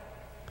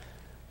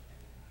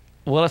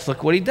 Well, let's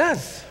look what he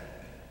does.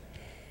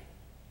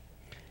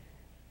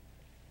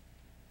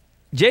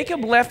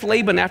 Jacob left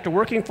Laban after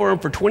working for him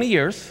for 20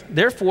 years.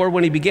 Therefore,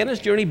 when he began his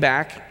journey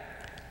back,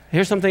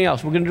 here's something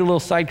else. We're going to do a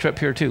little side trip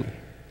here too.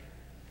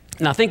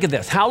 Now think of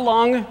this. How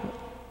long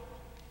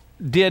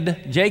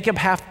did Jacob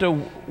have to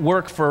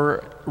work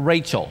for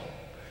Rachel?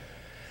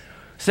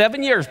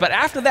 7 years. But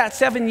after that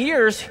 7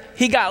 years,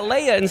 he got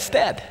Leah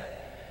instead.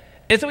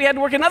 And so he had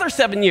to work another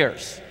 7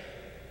 years,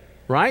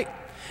 right?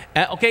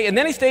 Okay, and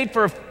then he stayed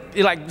for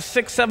like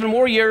 6, 7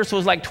 more years, so it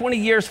was like 20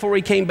 years before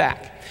he came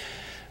back.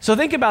 So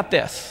think about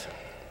this.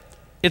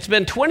 It's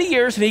been 20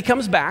 years and he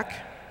comes back,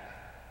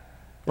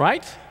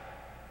 right?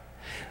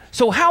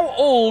 So how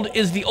old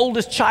is the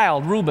oldest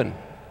child, Reuben?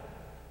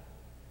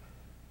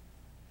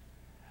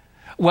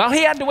 Well,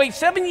 he had to wait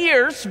 7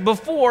 years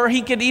before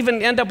he could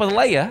even end up with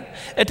Leah.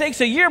 It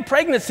takes a year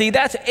pregnancy,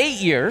 that's 8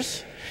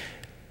 years.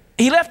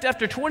 He left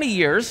after 20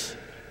 years.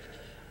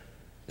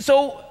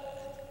 So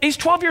he's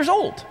 12 years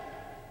old.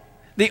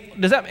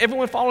 Does that,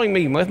 everyone following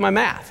me with my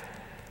math?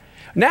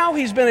 Now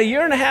he's been 1.5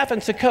 years in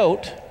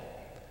Sukkot.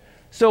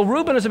 So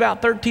Reuben is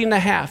about 13 and a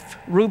half.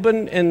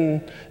 Reuben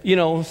and,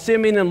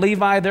 Simeon and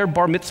Levi, they're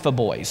bar mitzvah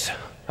boys,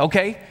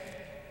 okay?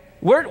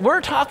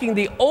 We're talking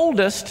the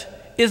oldest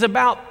is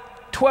about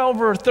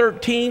 12 or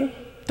 13,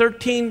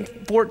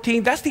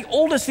 14. That's the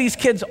oldest these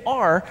kids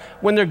are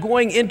when they're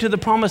going into the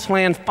promised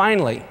land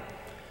finally.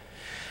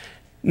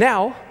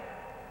 Now,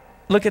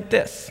 look at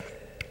this.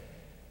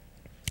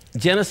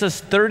 Genesis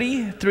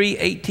 33,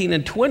 18,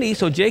 and 20.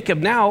 So Jacob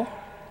now,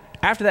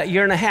 after that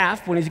 1.5 years,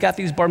 when he's got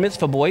these bar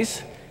mitzvah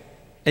boys,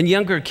 and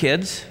younger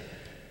kids,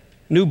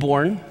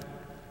 newborn.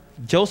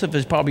 Joseph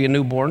is probably a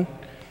newborn.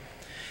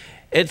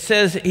 It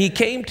says he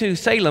came to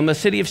Salem, a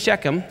city of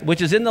Shechem,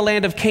 which is in the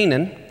land of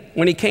Canaan.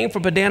 When he came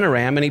from Padan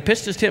Aram, and he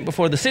pitched his tent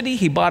before the city,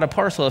 he bought a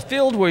parcel of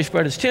field where he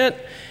spread his tent,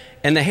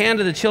 and the hand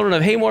of the children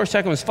of Hamor,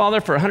 Shechem's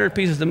father, for 100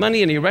 pieces of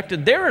money, and he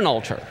erected there an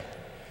altar.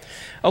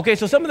 Okay,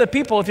 so some of the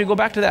people, if you go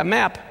back to that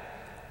map,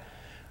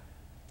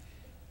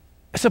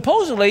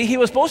 supposedly he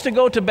was supposed to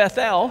go to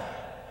Bethel,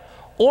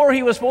 or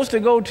he was supposed to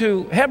go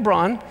to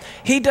Hebron.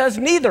 He does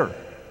neither.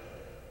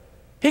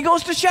 He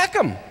goes to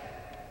Shechem.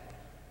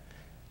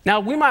 Now,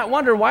 we might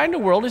wonder, why in the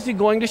world is he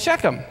going to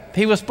Shechem?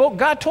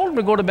 God told him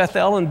to go to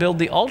Bethel and build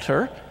the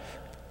altar.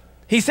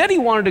 He said he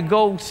wanted to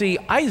go see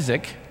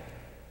Isaac,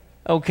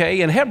 okay,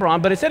 in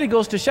Hebron, but he said he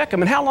goes to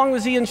Shechem. And how long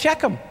was he in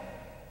Shechem?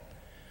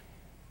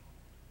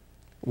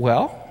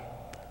 Well,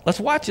 let's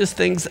watch as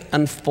things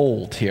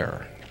unfold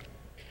here.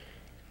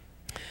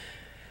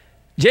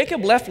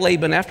 Jacob left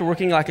Laban after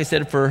working, like I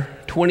said, for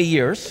 20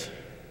 years.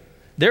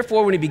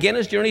 Therefore, when he began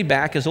his journey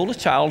back, his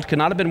oldest child could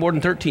not have been more than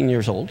 13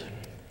 years old.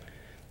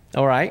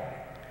 All right.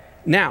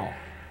 Now,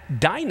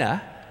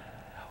 Dinah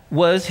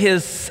was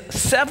his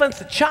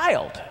 7th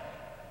child.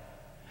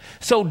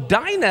 So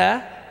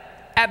Dinah,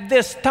 at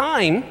this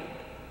time,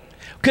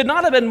 could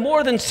not have been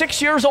more than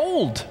 6 years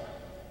old.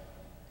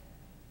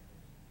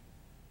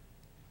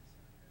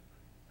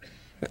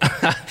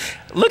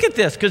 Look at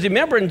this, because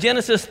remember in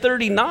Genesis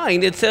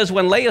 39, it says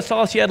when Leah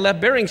saw she had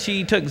left bearing,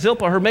 she took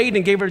Zilpah, her maid,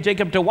 and gave her to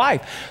Jacob to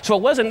wife. So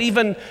it wasn't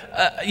even,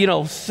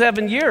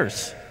 7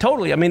 years,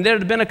 totally. I mean, there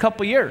had been a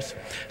couple years.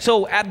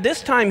 So at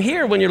this time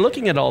here, when you're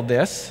looking at all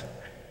this,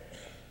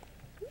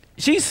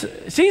 she's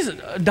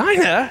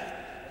Dinah,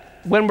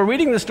 when we're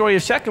reading the story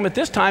of Shechem at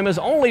this time, is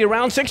only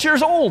around 6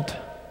 years old.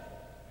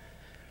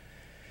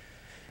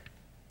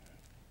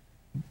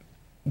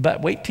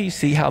 But wait till you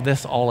see how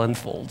this all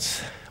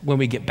unfolds when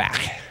we get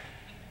back.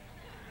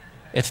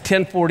 It's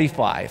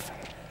 10:45.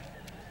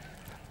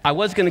 I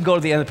was going to go to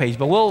the end of the page,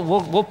 but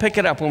we'll pick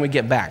it up when we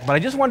get back. But I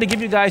just wanted to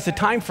give you guys a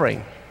time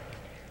frame,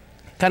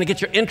 kind of get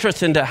your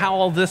interest into how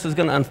all this is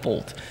going to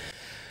unfold.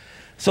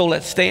 So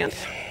let's stand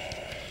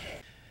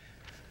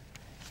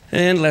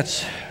and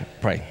let's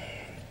pray.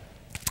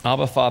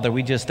 Abba, Father,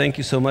 we just thank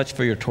you so much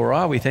for your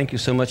Torah. We thank you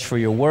so much for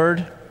your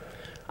word.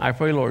 I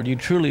pray, Lord, you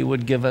truly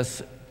would give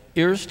us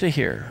ears to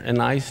hear and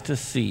eyes to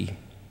see,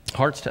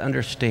 hearts to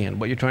understand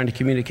what you're trying to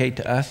communicate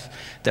to us,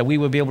 that we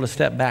would be able to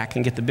step back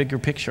and get the bigger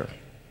picture.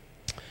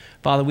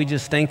 Father, we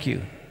just thank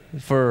you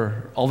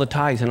for all the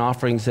tithes and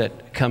offerings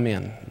that come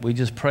in. We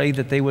just pray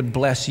that they would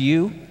bless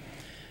you,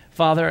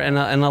 Father, and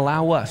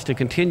allow us to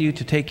continue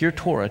to take your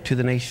Torah to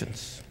the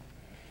nations.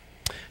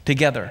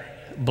 Together,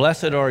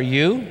 blessed are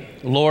you,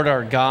 Lord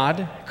our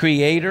God,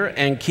 creator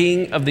and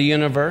king of the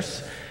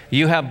universe.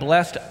 You have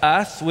blessed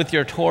us with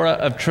your Torah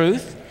of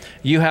truth.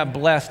 You have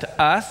blessed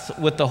us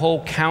with the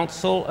whole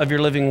counsel of your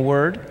living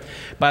word.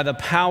 By the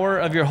power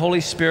of your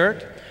Holy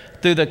Spirit,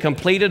 through the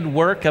completed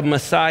work of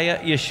Messiah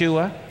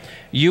Yeshua,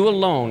 you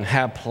alone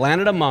have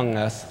planted among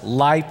us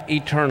life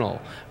eternal.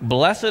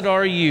 Blessed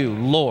are you,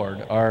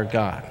 Lord our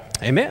God.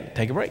 Amen.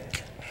 Take a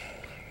break.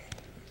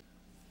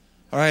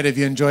 All right, have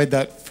you enjoyed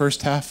that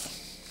first half?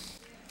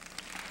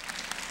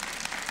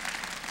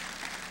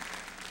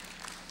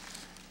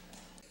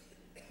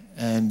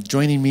 And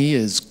joining me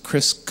is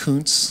Chris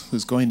Kuntz,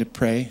 who's going to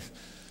pray.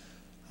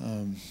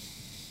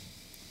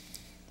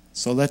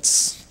 So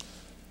let's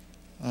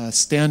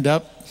stand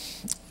up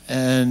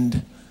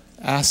and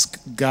ask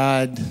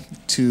God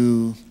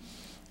to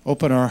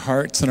open our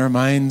hearts and our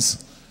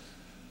minds,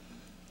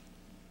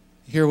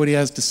 hear what he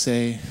has to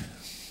say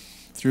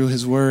through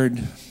his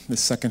word, the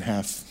second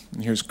half.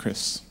 And here's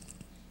Chris.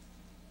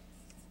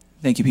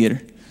 Thank you,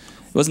 Peter.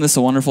 Wasn't this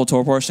a wonderful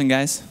Torah portion,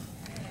 guys?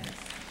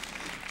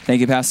 Thank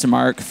you, Pastor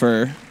Mark,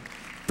 for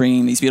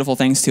bringing these beautiful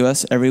things to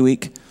us every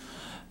week.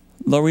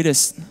 Lord, we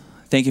just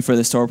thank you for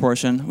this Torah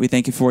portion. We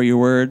thank you for your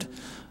word.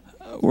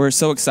 We're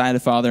so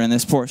excited, Father, in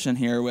this portion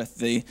here with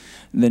the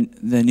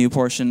new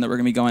portion that we're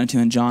going to be going into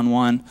in John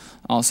 1,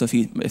 also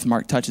if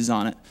Mark touches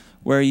on it,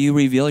 where you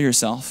reveal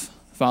yourself,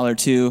 Father,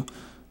 to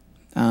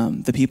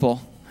the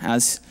people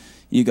as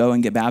you go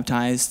and get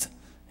baptized,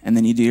 and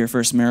then you do your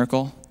first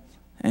miracle,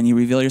 and you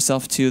reveal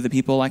yourself to the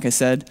people. Like I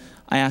said,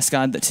 I ask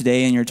God that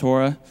today in your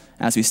Torah,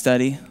 as we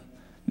study,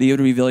 that you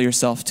would reveal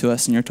yourself to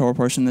us in your Torah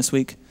portion this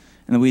week,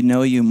 and that we'd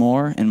know you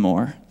more and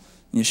more.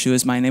 In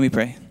Yeshua's mighty name we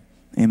pray.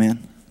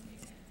 Amen.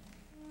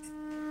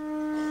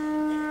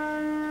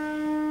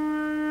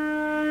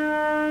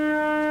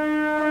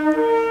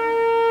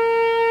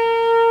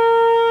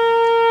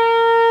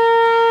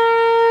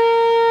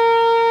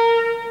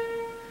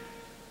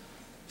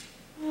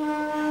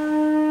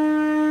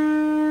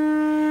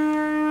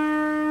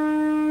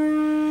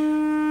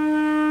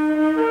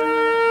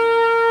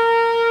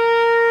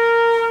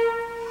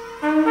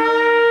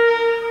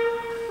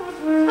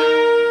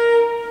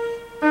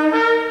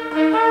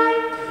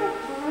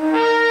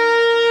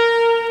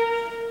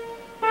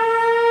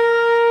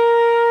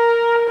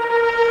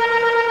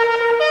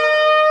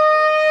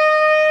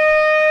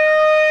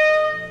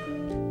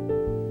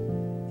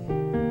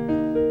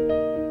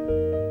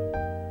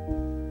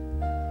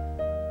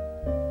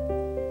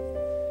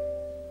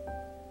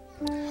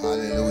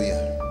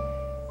 Hallelujah.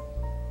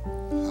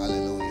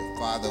 Hallelujah.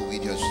 Father, we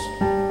just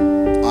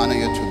honor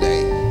you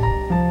today.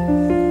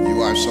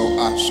 You are so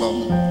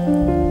awesome.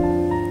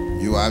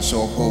 You are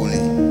so holy.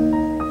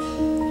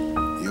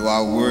 You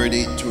are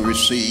worthy to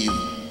receive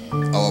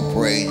our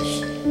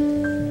praise.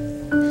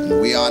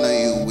 And we honor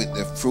you with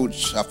the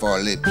fruits of our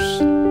lips,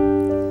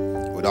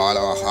 with all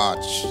our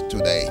hearts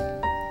today.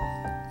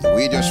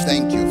 We just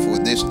thank you for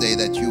this day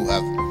that you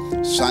have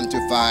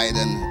sanctified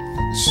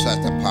and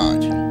set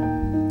apart.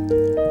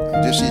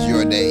 This is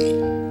your day.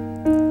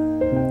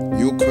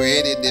 You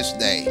created this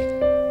day.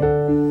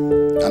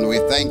 And we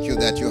thank you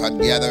that you had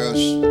gathered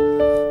us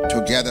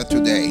together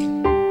today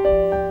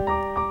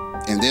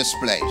in this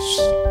place.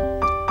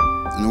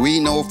 And we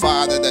know,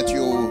 Father, that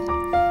you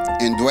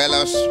indwell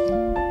us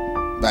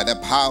by the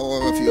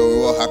power of your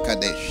Ruach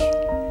HaKodesh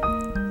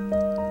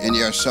in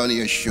your Son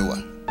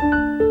Yeshua.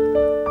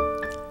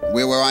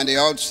 We were on the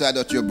outside,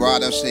 but you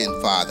brought us in,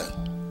 Father.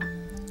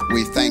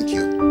 We thank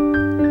you.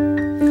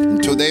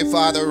 And today,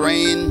 Father,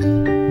 reign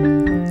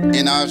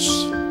in us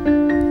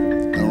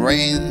and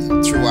reign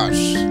through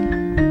us.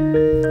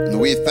 And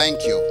we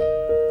thank you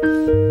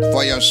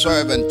for your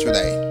servant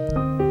today,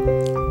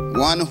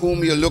 one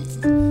whom you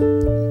looked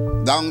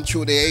down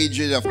through the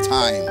ages of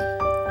time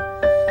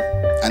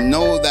and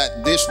know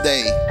that this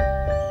day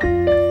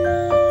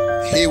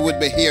he would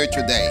be here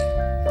today.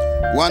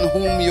 One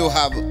whom you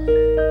have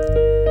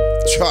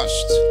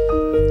trust,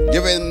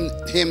 giving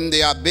him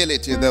the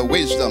ability, the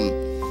wisdom,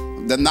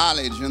 the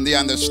knowledge, and the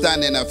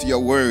understanding of your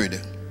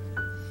word.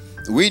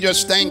 We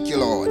just thank you,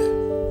 Lord,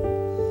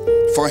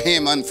 for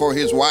him and for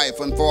his wife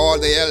and for all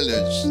the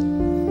elders,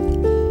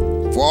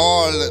 for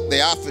all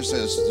the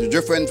officers, the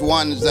different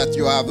ones that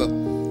you have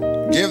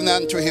given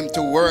unto him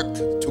to work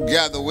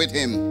together with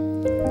him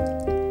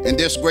in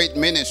this great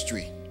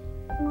ministry.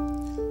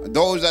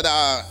 Those that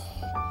are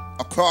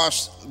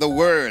across the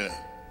world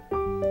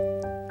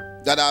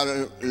that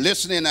are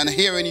listening and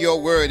hearing your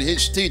word,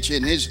 his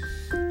teaching, his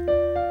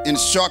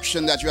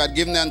instruction that you had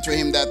given unto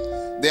him, that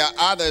there are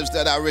others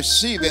that are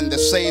receiving the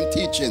same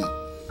teaching,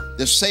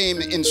 the same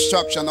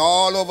instruction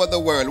all over the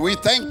world. We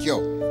thank you.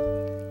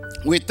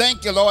 We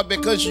thank you, Lord,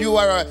 because you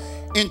are an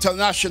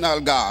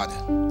international God.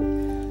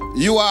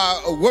 You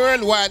are a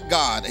worldwide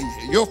God.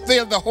 You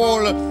fill the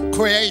whole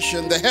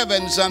creation, the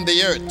heavens and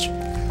the earth.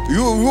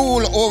 You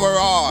rule over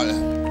all.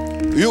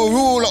 You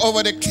rule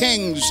over the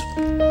kings.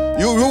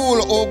 You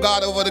rule, oh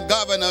God, over the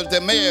governors,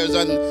 the mayors,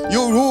 and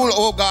you rule,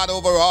 oh God,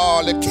 over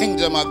all the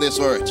kingdom of this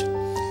earth.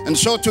 And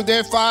so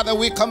today, Father,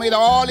 we commit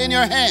all in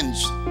your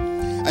hands.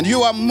 And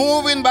you are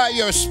moving by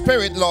your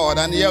spirit, Lord,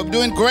 and you're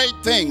doing great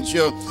things.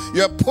 You're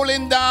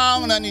pulling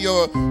down and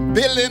you're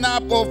building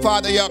up, oh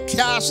Father. You're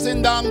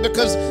casting down,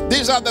 because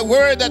these are the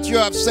words that you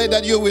have said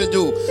that you will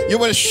do. You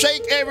will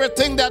shake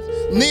everything that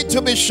needs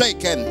to be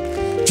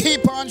shaken.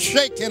 Keep on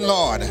shaking,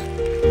 Lord.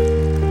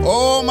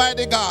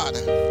 Almighty God.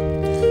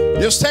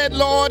 You said,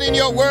 Lord, in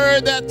your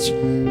word that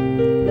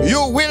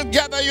you will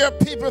gather your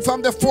people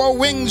from the four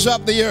winds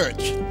of the earth,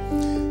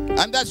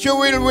 and that you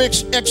will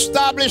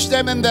establish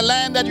them in the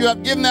land that you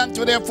have given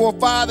unto their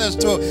forefathers,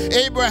 to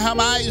Abraham,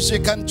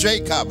 Isaac, and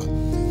Jacob.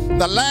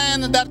 The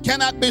land that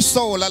cannot be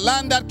sold, a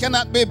land that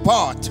cannot be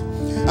bought.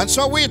 And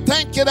so we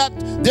thank you that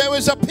there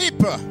is a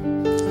people,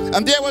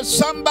 and there was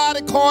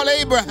somebody called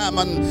Abraham,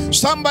 and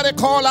somebody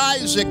called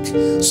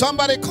Isaac,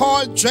 somebody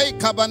called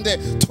Jacob, and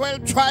the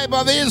 12 tribes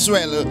of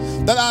Israel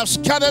that are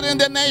scattered in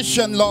the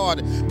nation,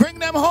 Lord. Bring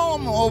them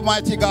home,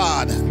 Almighty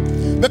God,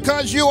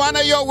 because you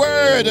honor your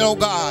word, oh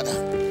God.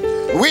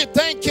 We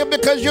thank you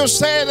because you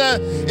said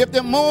if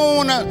the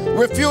moon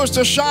refused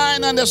to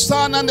shine and the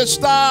sun and the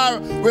star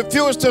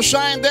refused to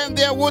shine, then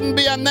there wouldn't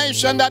be a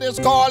nation that is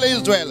called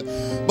Israel.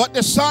 But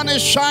the sun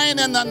is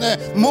shining and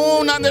the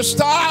moon and the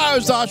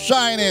stars are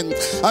shining.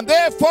 And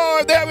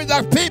therefore there is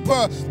a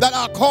people that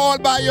are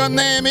called by your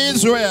name,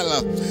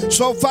 Israel.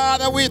 So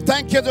Father, we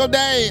thank you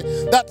today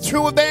that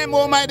through them,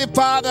 Almighty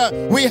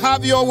Father, we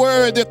have your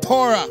word, the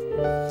Torah.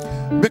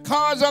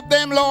 Because of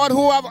them, Lord,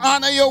 who have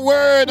honored your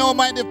word,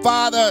 Almighty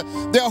Father,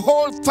 they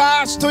hold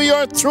fast to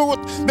your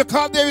truth,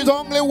 because there is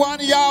only one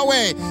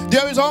Yahweh,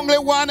 there is only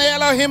one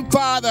Elohim,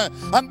 Father.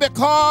 And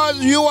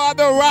because you are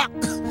the rock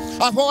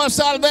of our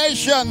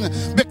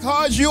salvation,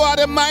 because you are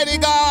the mighty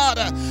God,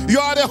 you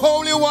are the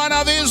Holy One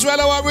of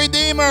Israel, our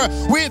Redeemer,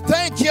 we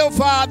thank you,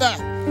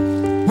 Father.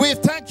 We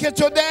thank you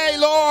today,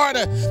 Lord,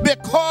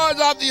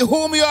 because of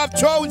whom you have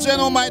chosen,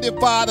 Almighty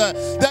Father,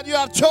 that you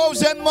have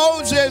chosen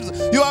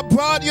Moses. You have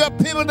brought your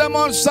people to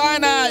Mount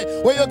Sinai,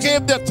 where you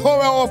gave the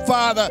Torah, oh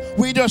Father.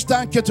 We just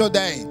thank you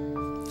today.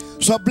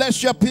 So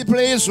bless your people,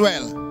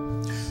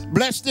 Israel.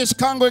 Bless this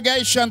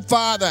congregation,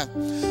 Father.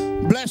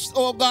 Bless,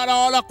 oh God,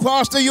 all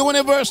across the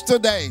universe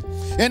today,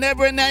 in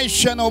every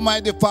nation,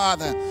 Almighty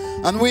Father.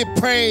 And we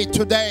pray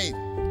today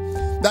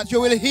that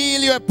you will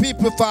heal your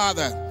people,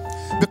 Father,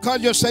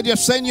 because you said you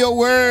send your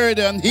word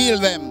and heal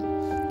them,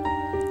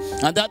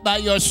 and that by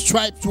your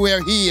stripes we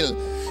are healed.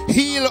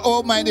 Heal,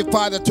 Almighty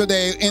Father,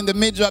 today in the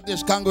midst of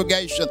this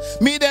congregation.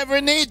 Meet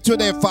every need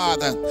today,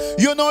 Father.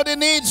 You know the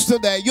needs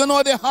today. You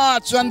know the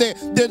hearts and the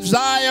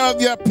desire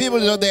of your people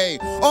today.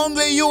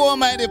 Only you,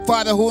 Almighty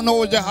Father, who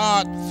knows the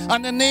heart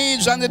and the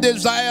needs and the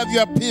desire of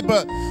your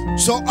people.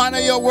 So honor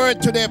your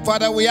word today,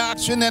 Father. We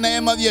ask in the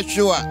name of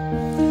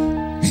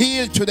Yeshua.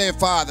 Heal today,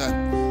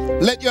 Father.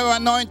 Let your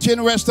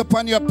anointing rest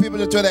upon your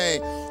people today.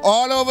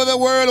 All over the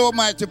world,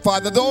 Almighty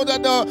Father. Those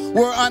that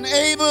were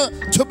unable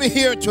to be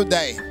here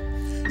today.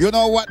 You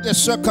know what the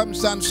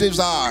circumstances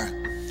are.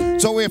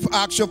 So we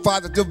ask you,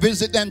 Father, to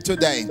visit them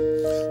today.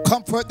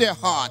 Comfort their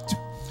heart.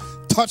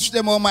 Touch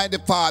them, Almighty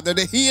Father.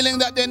 The healing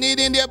that they need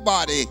in their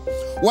body.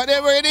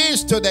 Whatever it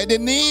is today, the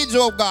needs,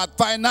 oh God,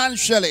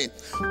 financially.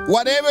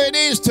 Whatever it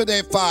is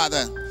today,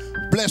 Father,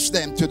 bless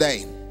them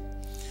today.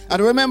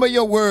 And remember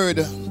your word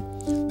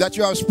that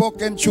you have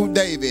spoken through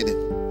David.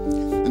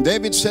 And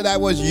David said, I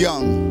was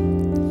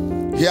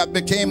young. He had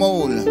become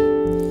old.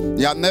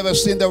 You have never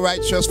seen the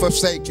righteous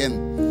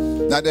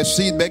forsaken, that the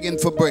seed begging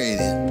for bread.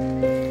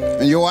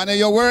 And you honor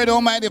your word,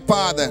 Almighty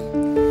Father.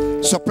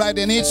 Supply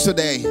the needs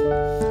today.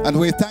 And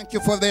we thank you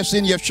for this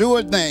in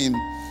Yeshua's name.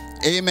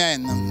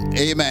 Amen.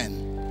 Amen.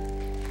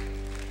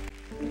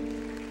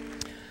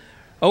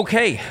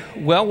 Okay,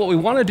 well, what we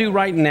want to do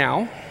right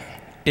now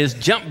is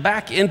jump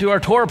back into our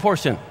Torah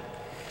portion.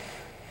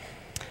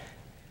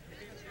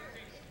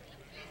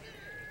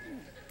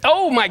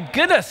 Oh my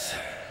goodness.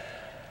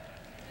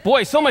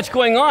 Boy, so much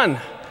going on.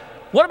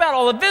 What about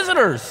all the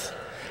visitors?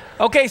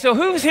 Okay, so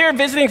who's here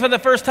visiting for the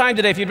first time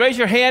today? If you'd raise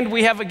your hand,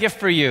 we have a gift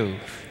for you.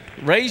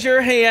 Raise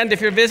your hand if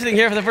you're visiting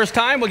here for the first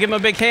time. We'll give them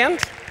a big hand.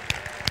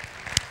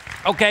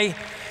 Okay,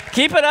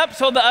 keep it up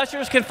so the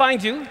ushers can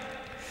find you.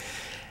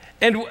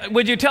 And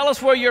would you tell us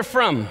where you're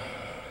from?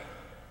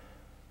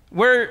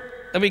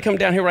 Let me come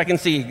down here where I can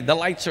see. The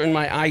lights are in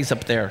my eyes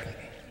up there.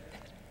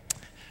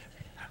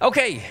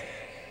 Okay.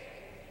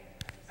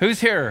 Who's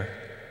here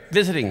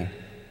visiting?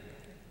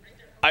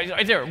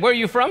 Right there. Where are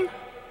you from?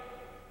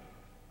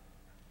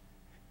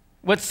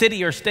 What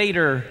city or state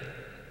or?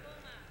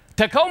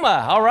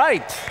 Tacoma. All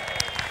right.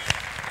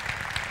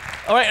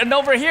 All right. And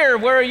over here,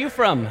 where are you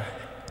from?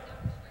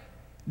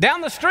 Down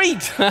the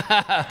street.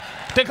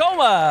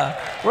 Tacoma.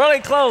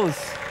 Really close.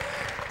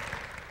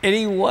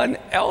 Anyone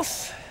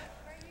else?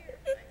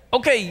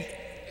 Okay.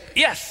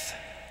 Yes.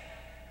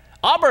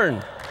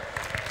 Auburn.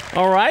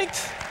 All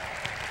right.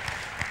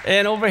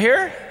 And over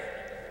here?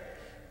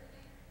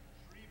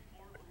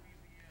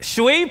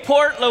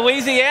 Shreveport,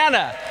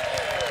 Louisiana.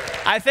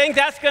 I think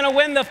that's going to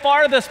win the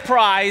farthest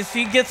prize.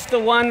 He gets the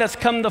one that's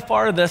come the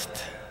farthest.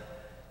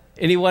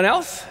 Anyone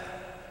else?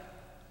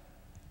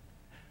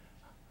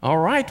 All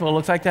right. Well,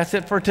 looks like that's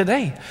it for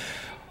today.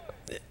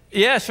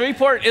 Yeah,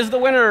 Shreveport is the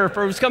winner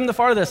for who's come the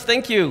farthest.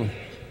 Thank you.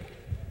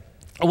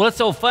 Well, it's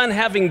so fun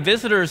having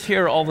visitors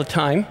here all the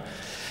time.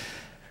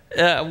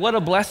 What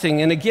a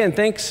blessing. And again,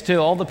 thanks to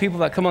all the people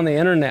that come on the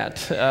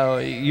internet.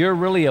 You're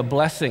really a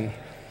blessing.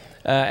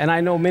 And I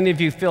know many of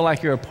you feel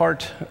like you're a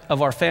part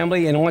of our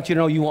family, and I want you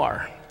to know you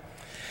are.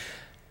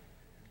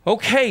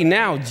 Okay,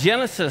 now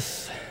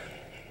Genesis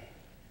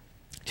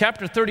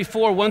chapter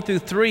 34, 1 through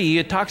 3,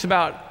 it talks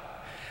about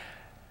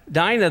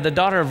Dinah, the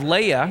daughter of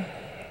Leah,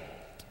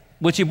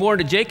 which he bore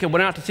to Jacob,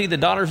 went out to see the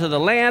daughters of the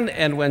land,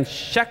 and when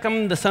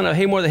Shechem, the son of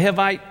Hamor the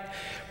Hivite,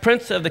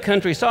 prince of the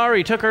country, saw her,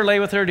 he took her, lay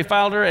with her,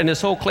 defiled her, and his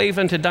soul clave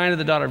unto Dinah,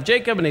 the daughter of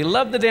Jacob, and he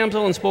loved the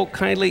damsel and spoke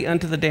kindly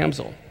unto the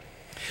damsel.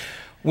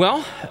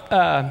 Well,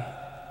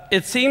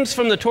 it seems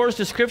from the Torah's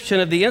description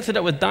of the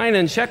incident with Dinah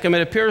and Shechem,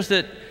 it appears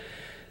that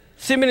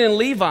Simeon and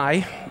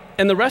Levi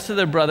and the rest of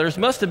their brothers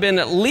must have been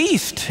at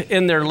least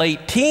in their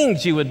late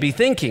teens, you would be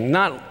thinking,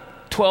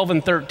 not 12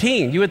 and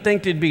 13. You would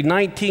think they'd be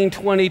 19,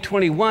 20,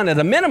 21 at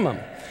a minimum.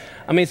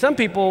 I mean, some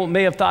people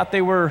may have thought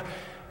they were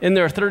in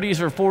their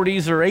 30s or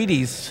 40s or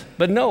 80s.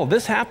 But no,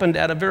 this happened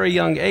at a very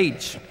young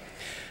age.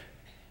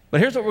 But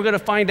here's what we're going to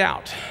find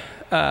out.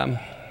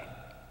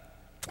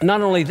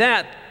 Not only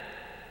that,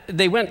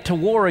 they went to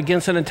war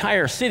against an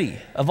entire city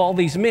of all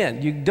these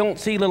men. You don't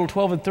see little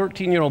 12 and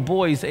 13-year-old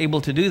boys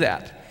able to do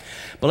that.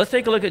 But let's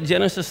take a look at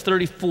Genesis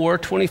 34,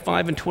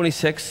 25, and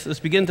 26. Let's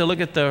begin to look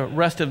at the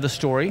rest of the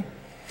story.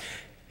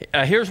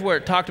 Here's where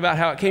it talked about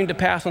how it came to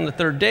pass on the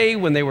third day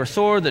when they were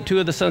sore that two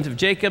of the sons of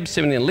Jacob,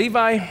 Simeon and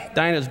Levi,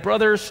 Dinah's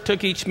brothers,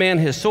 took each man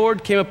his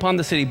sword, came upon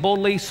the city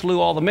boldly, slew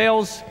all the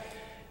males.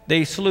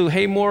 They slew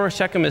Hamor,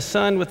 Shechem his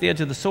son, with the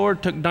edge of the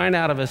sword, took Dinah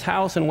out of his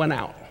house and went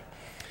out.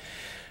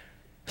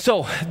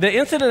 So the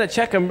incident at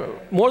Shechem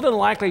more than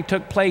likely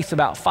took place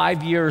about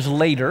 5 years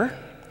later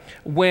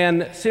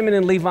when Simeon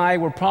and Levi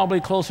were probably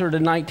closer to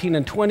 19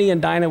 and 20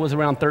 and Dinah was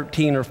around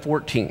 13 or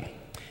 14.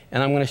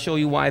 And I'm going to show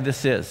you why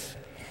this is.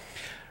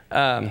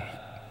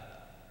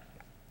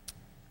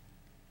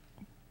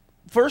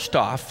 First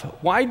off,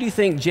 why do you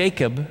think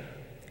Jacob,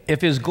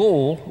 if his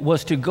goal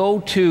was to go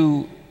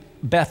to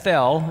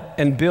Bethel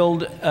and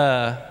build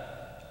an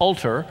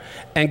altar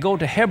and go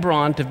to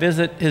Hebron to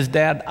visit his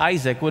dad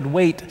Isaac, would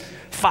wait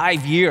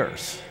 5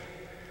 years?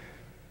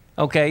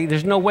 Okay,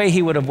 there's no way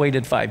he would have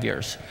waited 5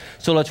 years.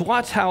 So let's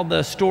watch how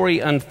the story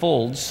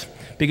unfolds,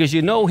 because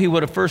you know he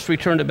would have first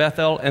returned to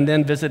Bethel and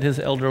then visit his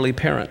elderly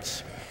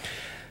parents.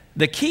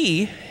 The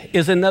key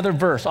is another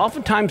verse.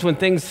 Oftentimes when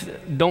things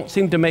don't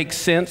seem to make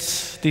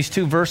sense, these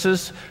two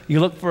verses, you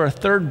look for a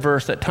third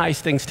verse that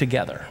ties things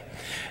together.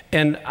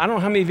 And I don't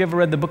know how many of you ever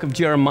read the book of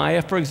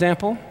Jeremiah, for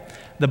example.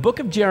 The book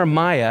of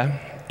Jeremiah,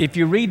 if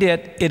you read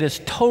it, it is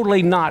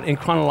totally not in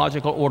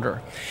chronological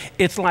order.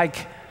 It's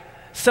like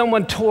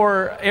someone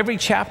tore every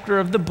chapter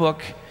of the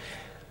book,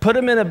 put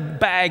them in a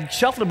bag,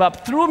 shuffled them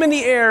up, threw them in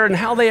the air, and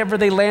however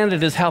they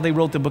landed is how they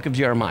wrote the book of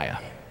Jeremiah.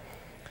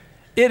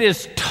 It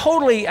is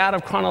totally out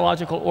of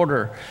chronological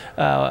order.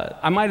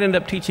 I might end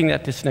up teaching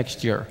that this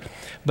next year.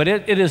 But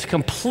it is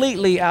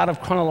completely out of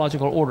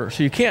chronological order.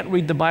 So you can't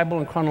read the Bible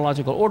in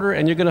chronological order,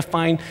 and you're going to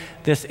find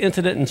this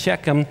incident in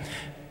Shechem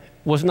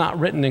was not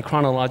written in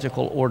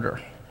chronological order.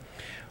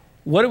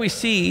 What do we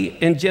see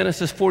in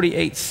Genesis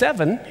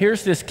 48:7?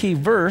 Here's this key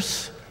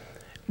verse.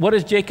 What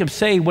does Jacob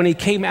say when he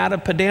came out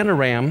of Padan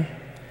Aram?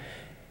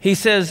 He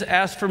says,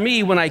 as for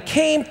me, when I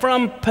came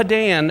from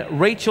Padan,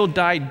 Rachel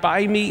died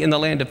by me in the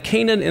land of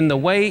Canaan in the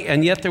way,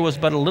 and yet there was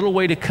but a little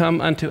way to come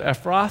unto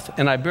Ephrath,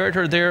 and I buried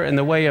her there in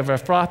the way of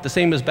Ephrath, the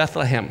same as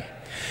Bethlehem.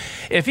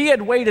 If he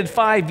had waited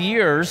 5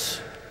 years,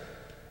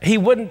 he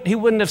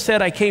wouldn't have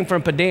said, I came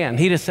from Padan.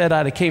 He'd have said,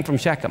 I came from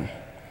Shechem.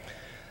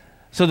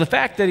 So the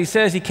fact that he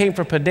says he came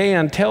from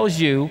Padan tells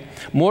you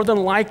more than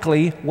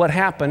likely what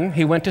happened.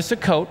 He went to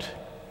Sukkot,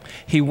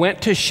 he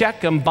went to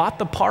Shechem, bought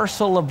the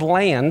parcel of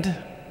land,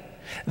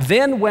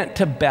 then went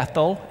to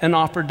Bethel and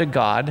offered to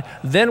God,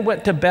 then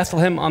went to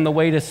Bethlehem on the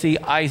way to see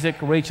Isaac.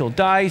 Rachel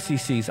dies, he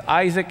sees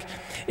Isaac.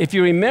 If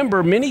you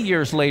remember, many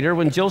years later,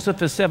 when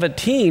Joseph is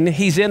 17,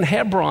 he's in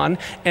Hebron,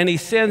 and he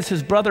sends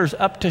his brothers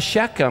up to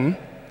Shechem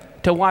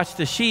to watch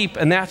the sheep,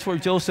 and that's where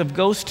Joseph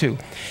goes to.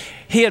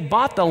 He had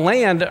bought the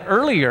land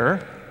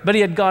earlier, but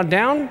he had gone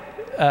down.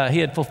 He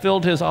had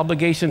fulfilled his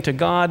obligation to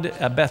God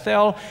at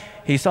Bethel.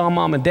 He saw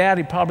mom and dad.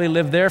 He probably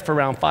lived there for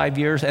around 5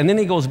 years. And then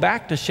he goes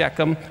back to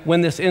Shechem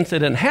when this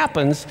incident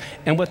happens.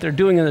 And what they're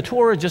doing in the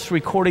Torah is just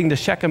recording the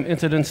Shechem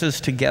incidences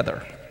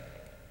together.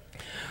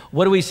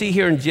 What do we see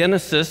here in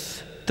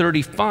Genesis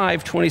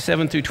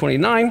 35:27 through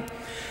 29?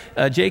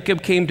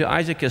 Jacob came to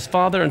Isaac his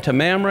father and to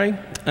Mamre,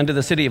 unto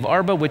the city of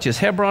Arba, which is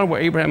Hebron,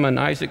 where Abraham and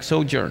Isaac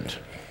sojourned.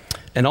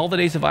 And all the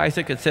days of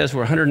Isaac, it says,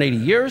 were 180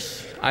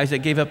 years.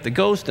 Isaac gave up the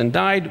ghost and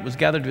died, was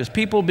gathered to his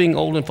people, being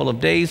old and full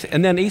of days.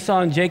 And then Esau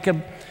and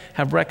Jacob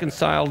have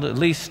reconciled, at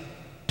least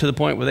to the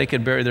point where they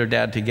could bury their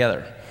dad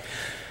together.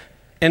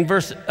 In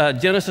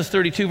Genesis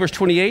 32, verse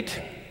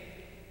 28,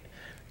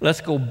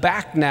 let's go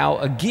back now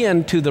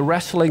again to the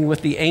wrestling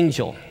with the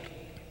angel.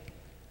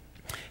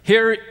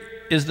 Here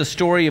is the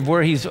story of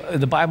where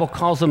the Bible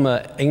calls him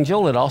an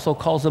angel. It also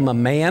calls him a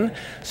man.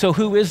 So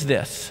who is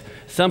this?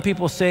 Some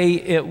people say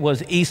it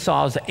was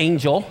Esau's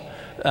angel.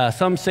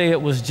 Some say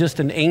it was just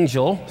an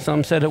angel.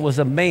 Some said it was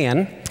a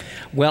man.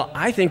 Well,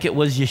 I think it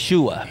was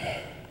Yeshua.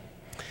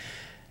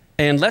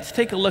 And let's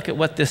take a look at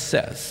what this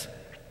says.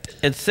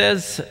 It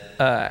says,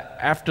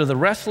 after the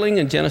wrestling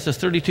in Genesis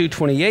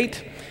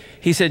 32:28,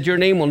 he said, your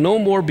name will no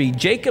more be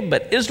Jacob,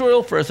 but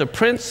Israel, for as a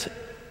prince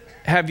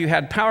have you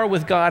had power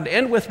with God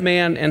and with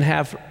man and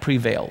have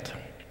prevailed.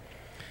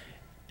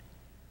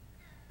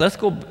 Let's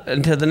go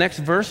into the next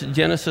verse,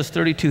 Genesis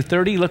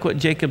 32:30. Look what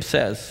Jacob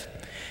says.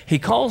 He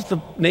calls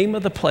the name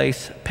of the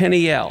place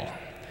Peniel.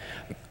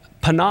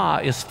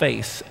 Panah is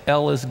face,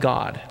 El is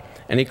God.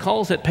 And he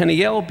calls it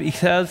Peniel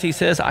because he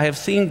says, I have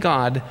seen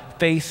God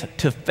face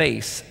to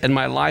face, and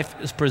my life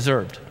is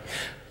preserved.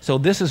 So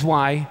this is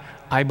why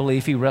I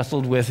believe he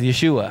wrestled with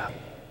Yeshua.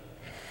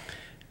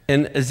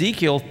 In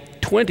Ezekiel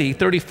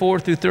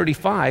 20:34 through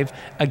 35,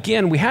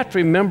 again, we have to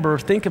remember,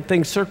 think of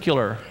things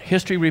circular,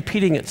 history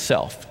repeating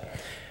itself.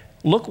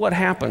 Look what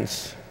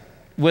happens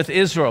with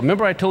Israel.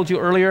 Remember I told you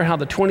earlier how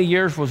the 20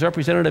 years was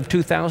representative of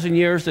 2,000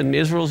 years, and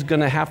Israel's going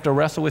to have to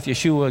wrestle with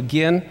Yeshua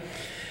again.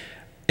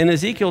 In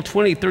Ezekiel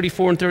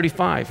 20:34 and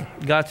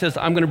 35, God says,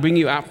 I'm going to bring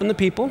you out from the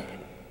people.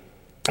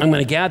 I'm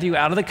going to gather you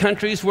out of the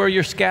countries where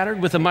you're scattered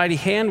with a mighty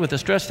hand, with a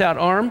stretched out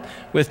arm,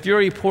 with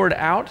fury poured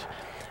out.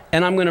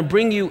 And I'm going to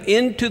bring you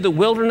into the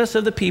wilderness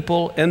of the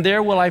people, and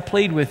there will I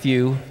plead with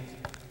you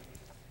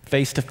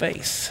face to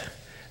face.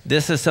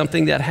 This is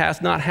something that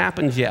has not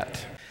happened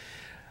yet.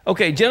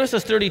 Okay,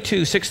 Genesis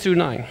 32:6 through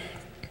 9.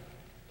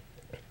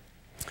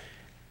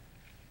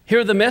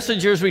 Here the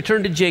messengers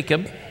returned to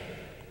Jacob,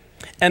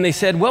 and they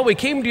said, well, we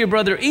came to your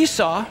brother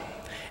Esau,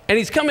 and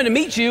he's coming to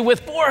meet you with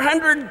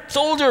 400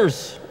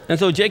 soldiers. And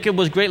so Jacob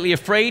was greatly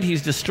afraid.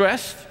 He's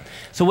distressed.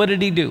 So what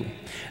did he do?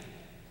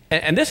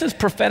 And this is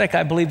prophetic,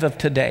 I believe, of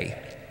today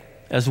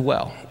as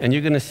well. And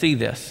you're going to see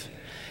this.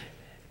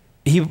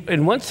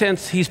 In one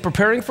sense, he's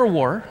preparing for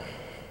war.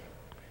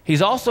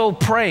 He's also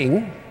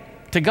praying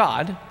to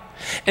God.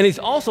 And he's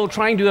also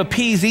trying to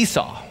appease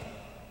Esau.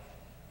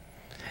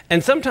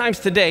 And sometimes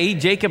today,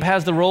 Jacob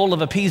has the role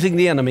of appeasing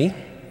the enemy.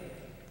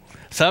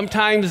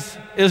 Sometimes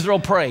Israel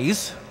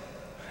prays.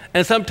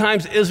 And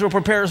sometimes Israel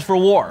prepares for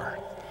war.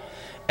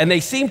 And they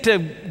seem to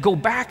go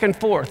back and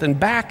forth and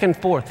back and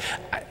forth.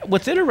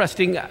 What's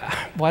interesting,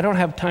 well, I don't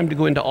have time to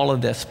go into all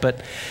of this,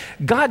 but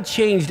God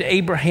changed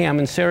Abraham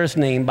and Sarah's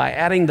name by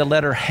adding the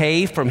letter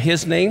Hey from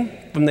his name,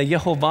 from the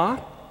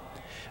Yehovah.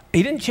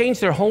 He didn't change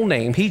their whole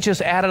name. He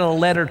just added a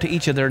letter to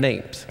each of their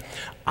names.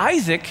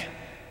 Isaac,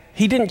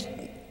 he didn't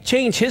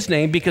change his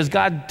name because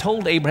God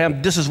told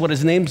Abraham this is what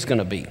his name's going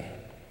to be.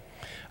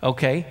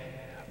 Okay?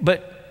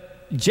 But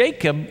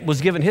Jacob was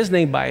given his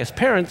name by his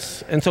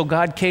parents, and so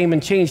God came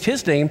and changed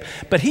his name,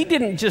 but he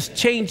didn't just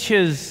change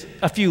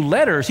a few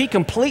letters, he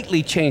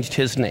completely changed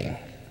his name,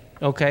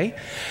 okay?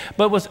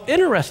 But what's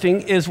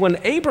interesting is when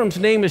Abram's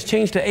name is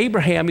changed to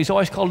Abraham, he's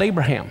always called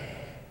Abraham.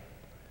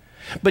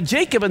 But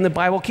Jacob in the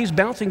Bible keeps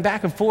bouncing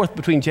back and forth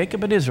between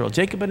Jacob and Israel,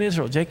 Jacob and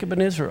Israel, Jacob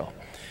and Israel.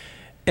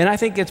 And I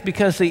think it's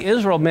because the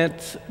Israel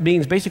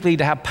means basically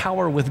to have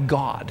power with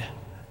God,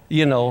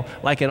 you know,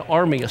 like an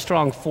army, a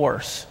strong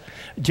force.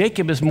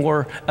 Jacob is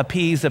more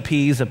appease,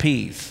 appease,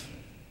 appease.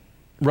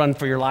 Run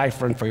for your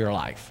life, run for your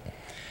life.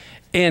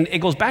 And it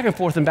goes back and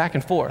forth and back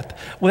and forth.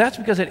 Well, that's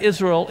because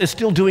Israel is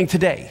still doing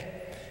today.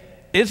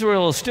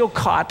 Israel is still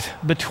caught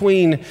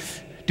between,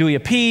 do we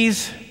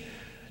appease?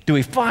 Do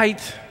we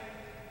fight?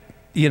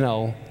 You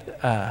know,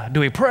 do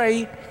we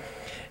pray?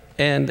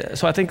 And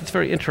so I think it's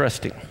very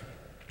interesting.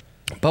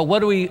 But what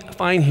do we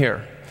find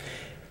here?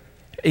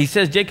 He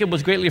says Jacob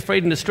was greatly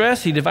afraid and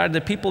distressed. He divided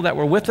the people that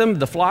were with him,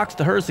 the flocks,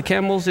 the herds, the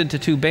camels, into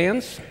 2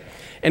 bands.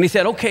 And he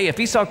said, okay, if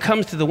Esau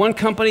comes to the one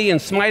company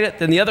and smite it,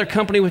 then the other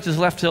company which is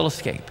left shall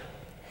escape.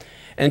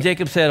 And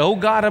Jacob said, O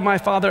God of my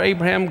father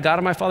Abraham, God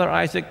of my father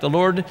Isaac, the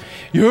Lord,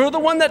 you're the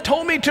one that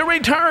told me to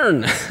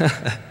return.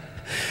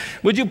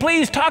 Would you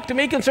please talk to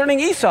me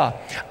concerning Esau?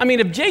 I mean,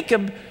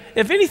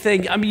 if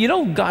anything, I mean, you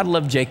know God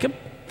loved Jacob.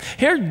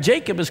 Here,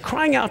 Jacob is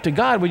crying out to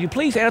God, will you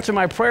please answer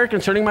my prayer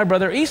concerning my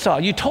brother Esau?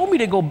 You told me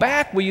to go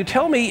back. Will you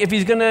tell me if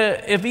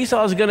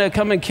Esau is going to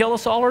come and kill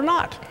us all or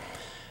not?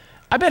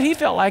 I bet he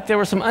felt like there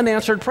was some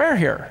unanswered prayer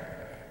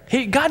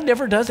here. God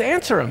never does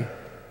answer him.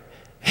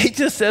 He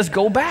just says,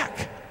 go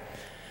back.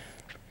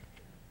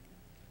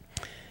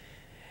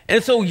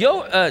 And so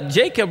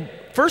Jacob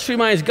first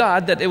reminds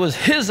God that it was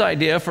his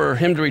idea for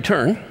him to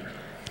return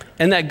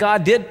and that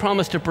God did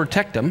promise to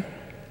protect him.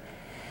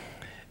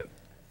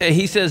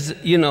 He says,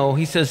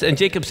 and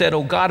Jacob said,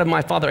 O God of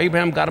my father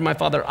Abraham, God of my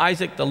father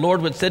Isaac, the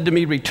Lord would said to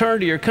me, return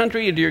to your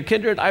country and to your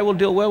kindred, I will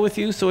deal well with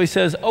you. So he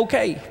says,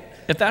 okay,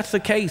 if that's the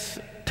case,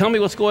 tell me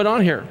what's going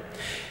on here.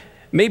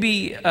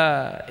 Maybe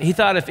he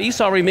thought if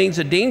Esau remains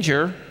a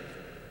danger,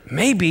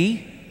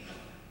 maybe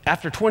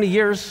after 20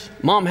 years,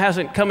 mom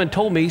hasn't come and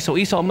told me, so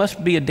Esau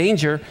must be a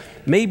danger.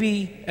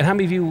 Maybe, and how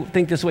many of you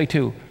think this way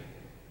too?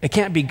 It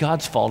can't be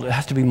God's fault, it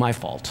has to be my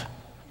fault.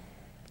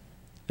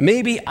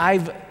 Maybe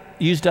I've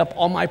used up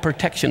all my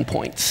protection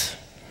points.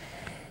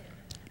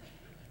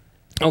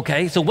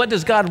 Okay, so what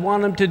does God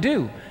want him to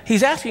do?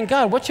 He's asking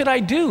God, what should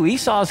I do?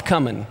 Esau's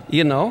coming,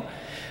 you know.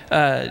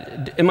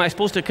 Am I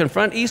supposed to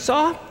confront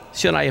Esau?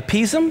 Should I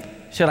appease him?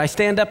 Should I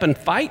stand up and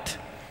fight?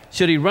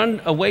 Should he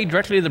run away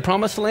directly to the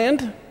promised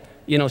land?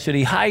 You know, should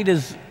he hide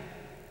his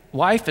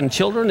wife and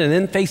children and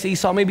then face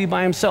Esau maybe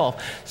by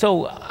himself?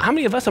 So how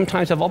many of us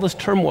sometimes have all this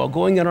turmoil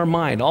going in our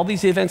mind, all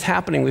these events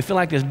happening? We feel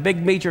like this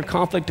big major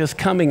conflict is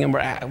coming and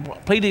we're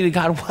pleading to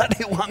God, what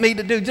do you want me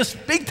to do? Just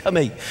speak to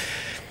me.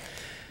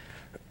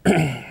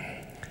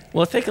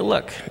 Well, take a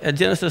look at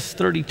Genesis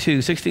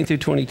 32, 16 through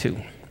 22.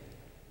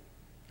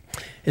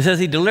 It says,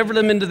 he delivered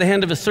them into the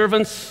hand of his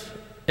servants.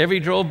 Every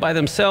drove by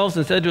themselves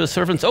and said to his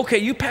servants, okay,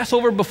 you pass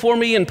over before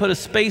me and put a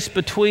space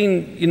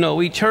between,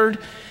 each herd.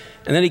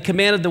 And then he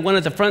commanded the one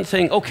at the front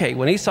saying, okay,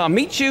 when Esau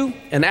meets you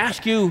and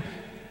asks you,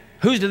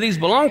 whose do these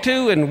belong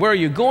to and where are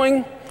you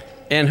going?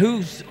 And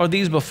whose are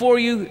these before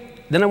you?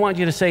 Then I want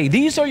you to say,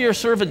 these are your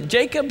servant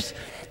Jacob's,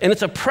 and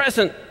it's a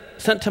present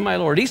sent to my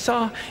lord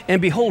Esau,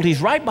 and behold,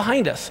 he's right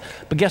behind us.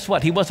 But guess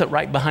what? He wasn't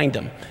right behind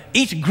him.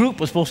 Each group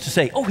was supposed to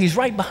say, oh, he's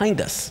right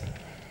behind us.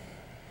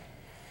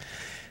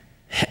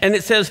 And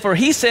it says, for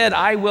he said,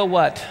 I will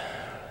what?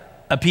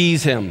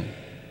 Appease him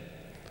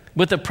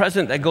with the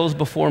present that goes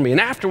before me.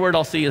 And afterward,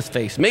 I'll see his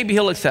face. Maybe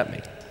he'll accept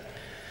me.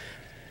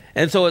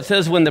 And so it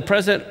says, when the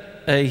present,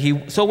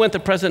 so went the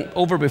present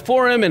over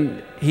before him,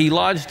 and he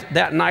lodged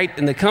that night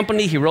in the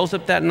company. He rose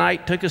up that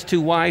night, took his 2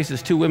 wives,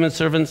 his 2 women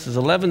servants, his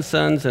 11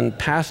 sons, and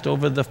passed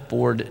over the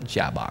ford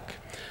Jabbok.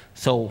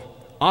 So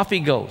off he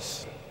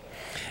goes.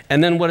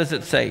 And then what does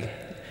it say?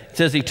 It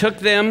says he took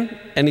them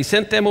and he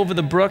sent them over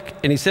the brook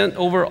and he sent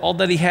over all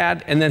that he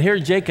had. And then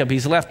here's Jacob.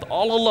 He's left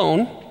all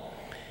alone.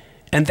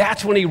 And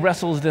that's when he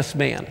wrestles this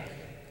man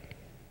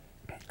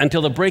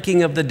until the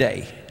breaking of the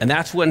day. And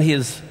that's when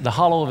the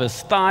hollow of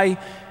his thigh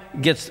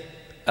gets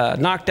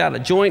knocked out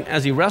of joint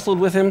as he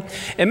wrestled with him.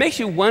 It makes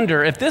you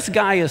wonder if this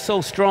guy is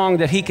so strong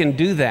that he can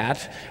do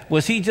that.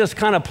 Was he just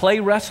kind of play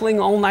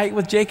wrestling all night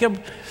with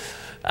Jacob?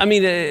 I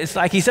mean, it's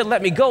like he said,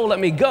 let me go,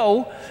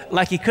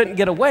 like he couldn't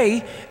get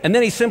away. And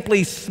then he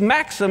simply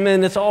smacks him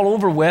and it's all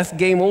over with,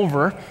 game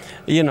over,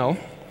 And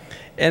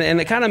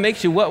And it kind of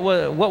makes you, what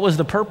was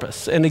the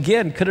purpose? And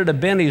again, could it have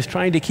been he was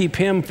trying to keep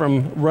him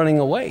from running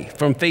away,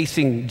 from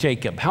facing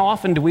Jacob? How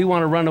often do we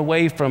want to run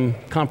away from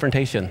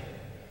confrontation?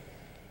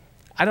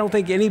 I don't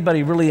think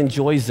anybody really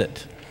enjoys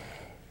it.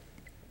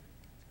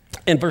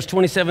 In verse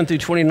 27 through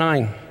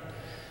 29,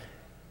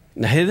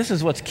 now this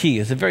is what's key.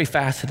 It's very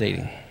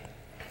fascinating.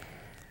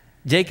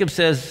 Jacob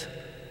says,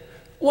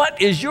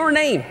 "What is your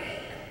name?"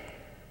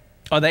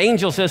 Or the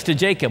angel says to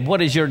Jacob,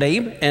 "What is your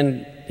name?"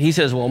 And he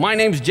says, "Well, my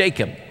name's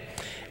Jacob."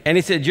 And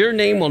he said, "Your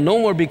name will no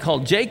more be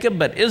called Jacob,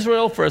 but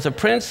Israel, for as a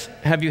prince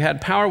have you had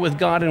power with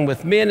God and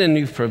with men, and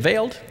you've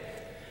prevailed."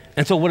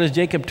 And so what does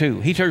Jacob do?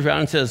 He turns around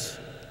and says,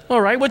 "All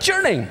right, what's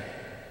your name?"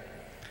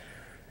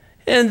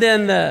 And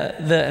then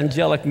the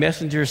angelic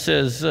messenger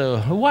says,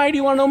 "Why do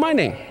you want to know my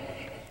name?"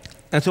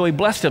 And so he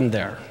blessed him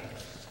there.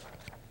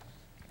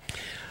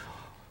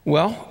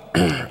 Well,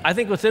 I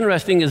think what's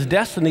interesting is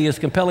destiny is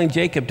compelling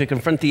Jacob to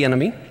confront the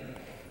enemy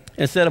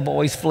instead of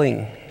always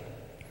fleeing.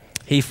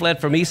 He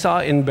fled from Esau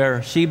in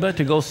Beersheba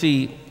to go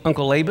see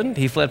Uncle Laban.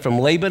 He fled from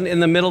Laban in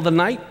the middle of the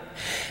night.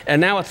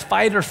 And now it's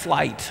fight or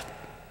flight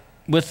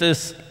with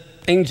this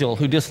angel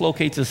who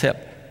dislocates his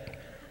hip.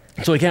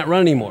 So he can't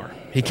run anymore.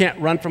 He can't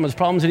run from his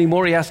problems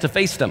anymore. He has to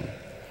face them.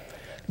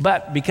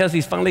 But because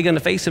he's finally going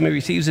to face them, he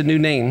receives a new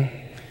name.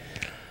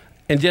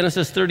 In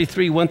Genesis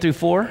 33, 1 through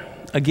 4,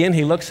 again,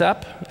 he looks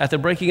up at the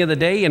breaking of the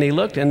day, and he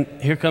looked, and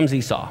here comes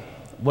Esau.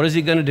 What is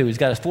he going to do? He's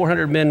got his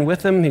 400 men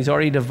with him. He's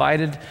already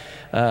divided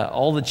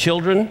all the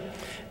children,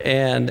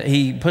 and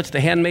he puts the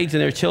handmaids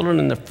and their children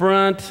in the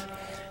front,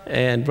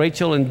 and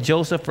Rachel and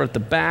Joseph are at the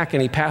back,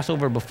 and he passes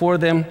over before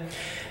them.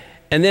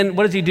 And then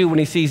what does he do when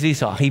he sees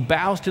Esau? He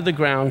bows to the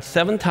ground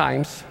 7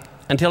 times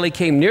until he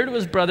came near to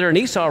his brother, and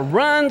Esau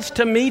runs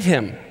to meet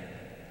him.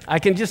 I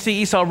can just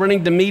see Esau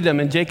running to meet him,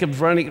 and Jacob's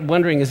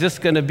wondering, is this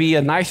going to be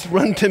a nice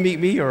run to meet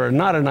me or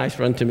not a nice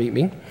run to meet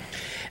me?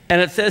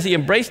 And it says he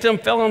embraced him,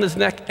 fell on his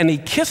neck, and he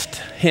kissed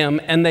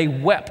him, and they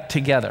wept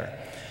together.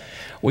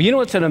 Well, you know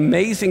what's an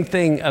amazing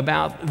thing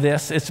about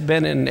this? It's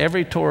been in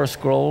every Torah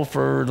scroll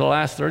for the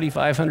last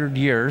 3,500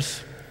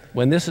 years.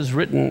 When this is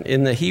written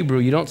in the Hebrew,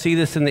 you don't see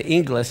this in the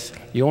English.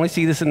 You only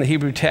see this in the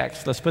Hebrew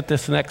text. Let's put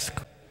this next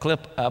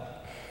clip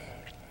up.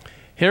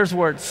 Here's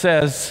where it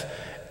says,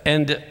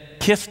 and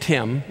kissed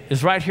him,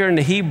 is right here in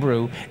the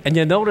Hebrew, and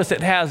you notice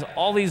it has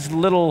all these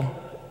little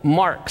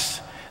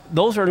marks.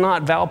 Those are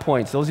not vowel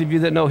points. Those of you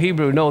that know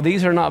Hebrew know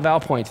these are not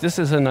vowel points. This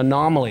is an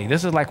anomaly.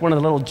 This is like one of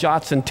the little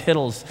jots and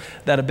tittles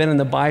that have been in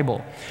the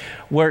Bible.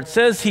 Where it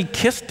says he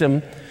kissed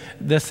him,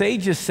 the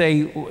sages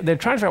say, they're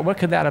trying to figure out what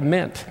could that have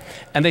meant.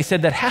 And they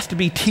said that has to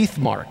be teeth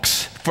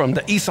marks from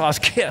the Esau's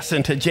kiss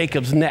into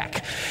Jacob's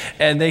neck.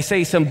 And they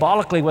say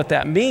symbolically what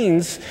that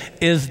means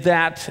is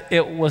that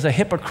it was a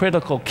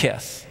hypocritical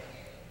kiss.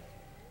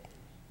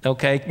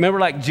 Okay, remember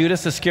like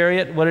Judas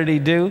Iscariot, what did he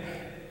do?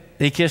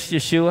 He kissed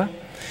Yeshua.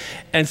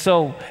 And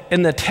so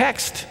in the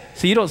text,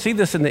 so you don't see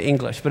this in the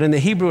English, but in the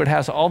Hebrew it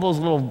has all those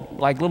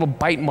little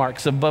bite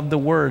marks above the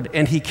word,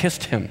 and he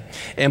kissed him,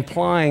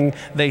 implying,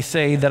 they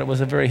say, that it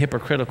was a very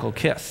hypocritical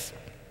kiss.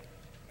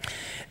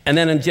 And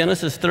then in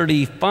Genesis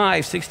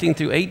 35, 16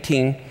 through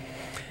 18,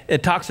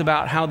 it talks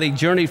about how they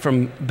journeyed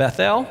from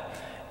Bethel,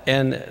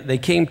 and they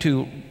came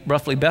to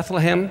roughly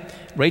Bethlehem.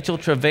 Rachel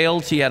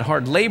travailed, she had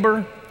hard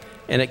labor.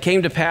 And it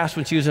came to pass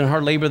when she was in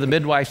hard labor, the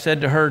midwife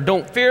said to her,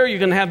 "Don't fear, you're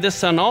going to have this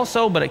son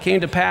also." But it came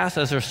to pass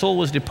as her soul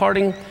was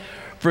departing,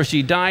 for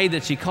she died,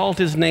 that she called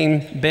his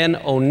name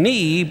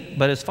Ben-Oni,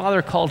 but his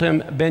father called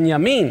him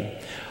Benjamin.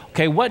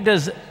 Okay, what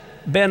does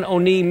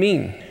Ben-Oni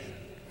mean?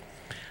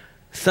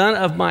 Son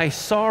of my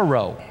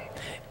sorrow.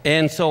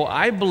 And so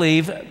I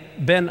believe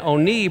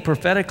Ben-Oni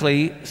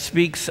prophetically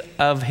speaks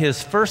of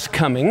his first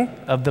coming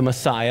of the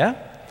Messiah,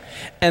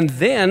 and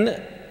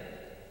then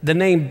the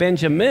name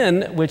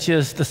Benjamin, which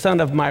is the son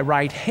of my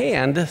right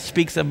hand,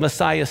 speaks of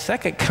Messiah's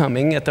second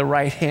coming at the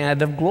right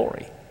hand of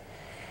glory.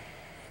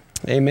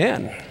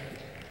 Amen.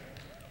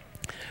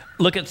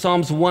 Look at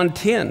Psalms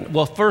 110.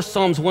 Well, first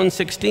Psalms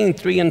 116,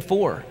 3 and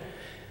 4.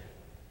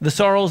 The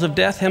sorrows of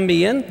death hem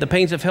me in. The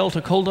pains of hell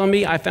took hold on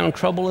me. I found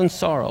trouble and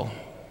sorrow.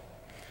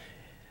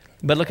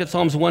 But look at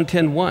Psalms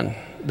 110:1,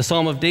 the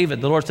Psalm of David.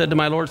 The Lord said to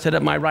my Lord, sit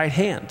at my right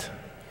hand.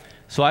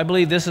 So I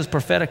believe this is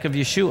prophetic of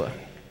Yeshua.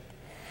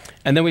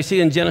 And then we see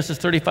in Genesis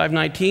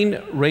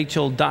 35:19,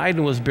 Rachel died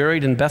and was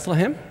buried in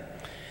Bethlehem.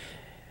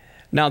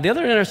 Now, the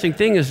other interesting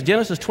thing is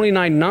Genesis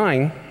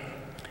 29:9,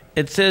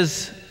 it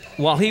says,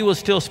 while he was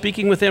still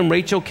speaking with them,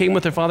 Rachel came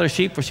with her father's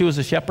sheep, for she was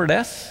a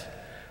shepherdess.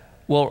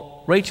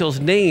 Well,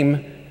 Rachel's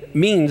name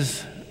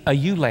means a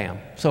ewe lamb.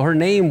 So her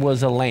name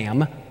was a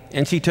lamb,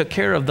 and she took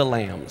care of the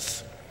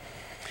lambs.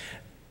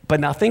 But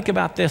now think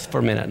about this for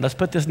a minute. Let's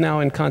put this now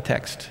in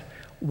context.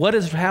 What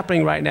is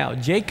happening right now?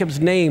 Jacob's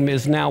name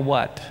is now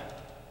what?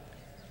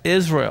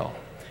 Israel.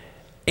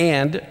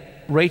 And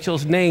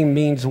Rachel's name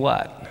means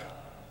what?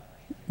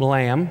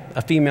 Lamb,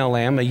 a female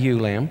lamb, a ewe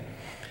lamb.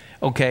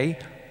 Okay,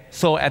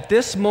 so at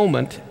this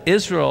moment,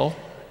 Israel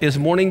is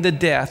mourning the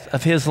death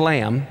of his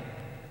lamb,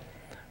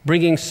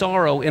 bringing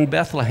sorrow in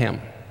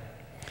Bethlehem.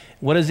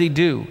 What does he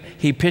do?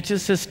 He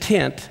pitches his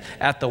tent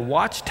at the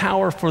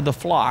watchtower for the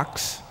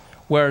flocks,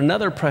 where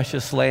another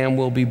precious lamb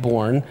will be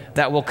born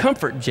that will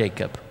comfort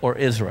Jacob or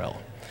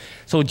Israel.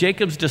 So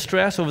Jacob's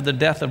distress over the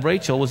death of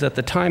Rachel was at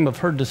the time of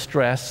her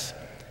distress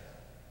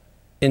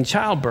in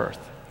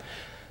childbirth.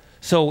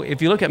 So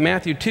if you look at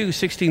Matthew 2,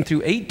 16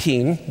 through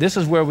 18, this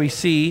is where we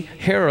see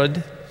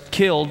Herod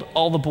killed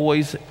all the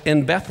boys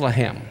in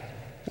Bethlehem,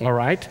 all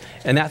right?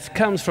 And that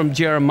comes from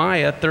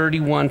Jeremiah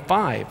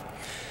 31:5.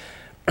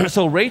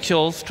 So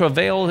Rachel's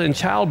travail in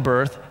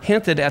childbirth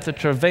hinted at the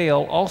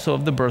travail also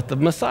of the birth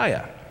of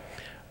Messiah.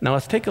 Now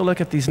let's take a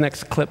look at these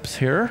next clips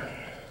here.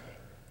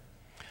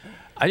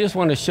 I just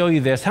want to show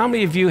you this. How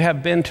many of you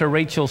have been to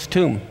Rachel's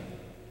tomb?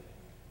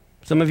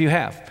 Some of you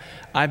have.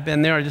 I've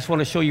been there. I just want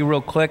to show you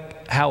real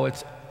quick how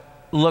it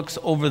looks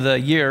over the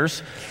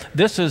years.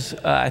 This is,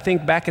 I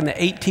think, back in the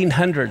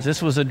 1800s.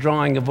 This was a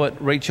drawing of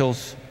what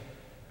Rachel's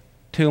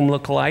tomb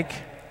looked like.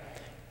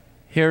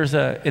 Here's in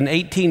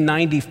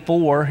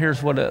 1894,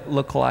 here's what it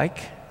looked like.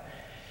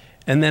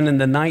 And then in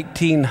the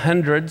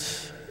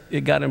 1900s,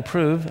 it got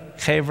improved,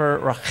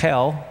 Kever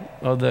Rachel,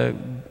 or the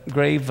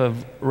grave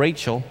of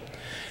Rachel.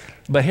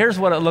 But here's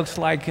what it looks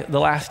like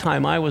the last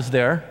time I was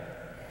there.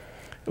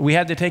 We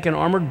had to take an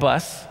armored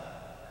bus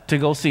to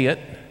go see it.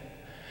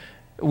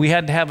 We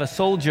had to have a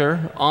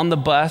soldier on the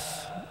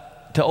bus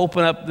to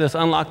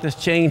unlock this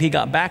chain. He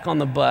got back on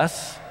the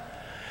bus.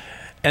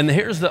 And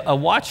here's a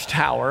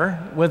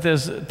watchtower with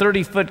this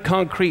 30-foot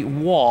concrete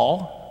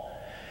wall.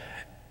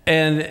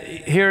 And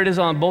here it is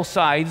on both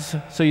sides,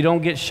 so you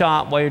don't get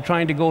shot while you're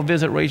trying to go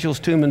visit Rachel's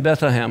tomb in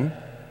Bethlehem.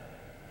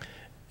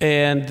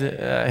 And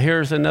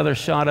here's another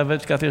shot of it.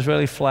 It's got the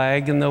Israeli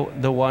flag and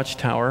the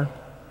watchtower.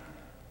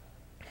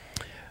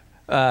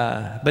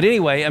 But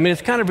anyway, I mean,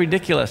 it's kind of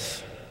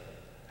ridiculous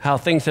how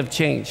things have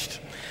changed.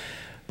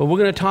 But we're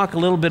going to talk a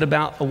little bit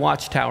about the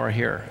watchtower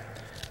here.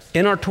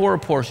 In our Torah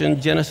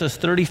portion, Genesis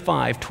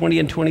 35, 20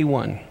 and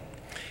 21.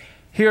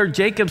 Here,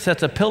 Jacob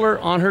sets a pillar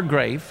on her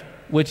grave,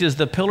 which is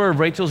the pillar of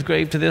Rachel's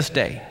grave to this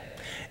day.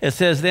 It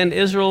says, then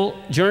Israel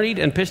journeyed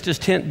and pitched his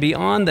tent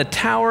beyond the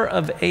tower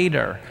of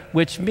Edom,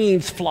 which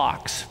means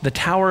flocks, the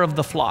tower of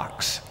the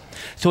flocks.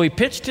 So he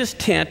pitched his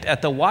tent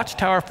at the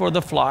watchtower for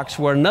the flocks,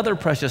 where another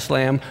precious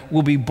lamb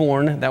will be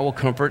born that will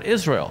comfort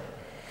Israel.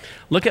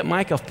 Look at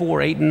Micah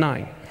 4, 8 and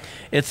 9.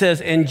 It says,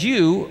 and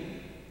you,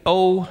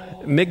 O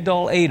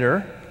Migdal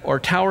Eder, or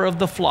tower of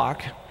the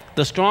flock,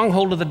 the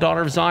stronghold of the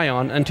daughter of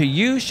Zion, unto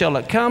you shall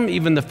it come,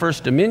 even the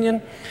first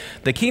dominion.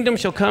 The kingdom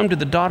shall come to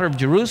the daughter of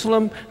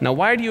Jerusalem. Now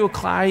why do you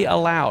cry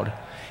aloud?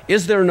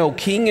 Is there no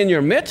king in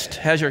your midst?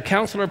 Has your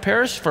counselor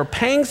perished? For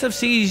pangs have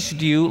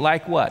seized you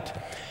like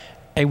what?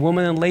 A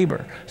woman in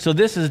labor. So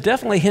this is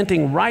definitely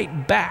hinting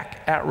right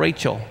back at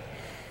Rachel.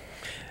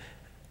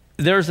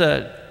 There's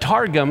a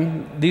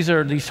Targum. These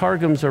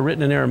Targums are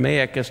written in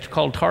Aramaic. It's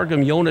called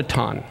Targum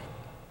Yonatan.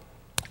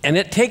 And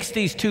it takes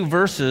these two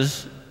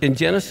verses in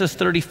Genesis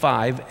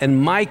 35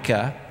 and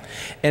Micah,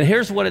 and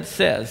here's what it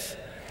says.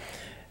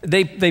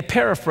 They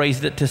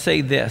paraphrased it to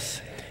say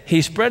this.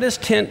 He spread his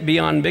tent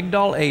beyond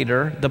Migdal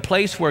Eder, the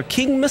place where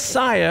King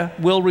Messiah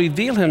will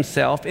reveal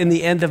himself in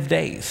the end of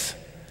days.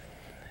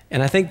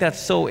 And I think that's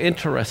so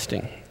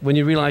interesting when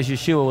you realize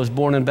Yeshua was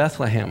born in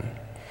Bethlehem.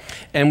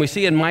 And we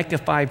see in Micah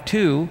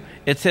 5:2,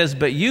 it says,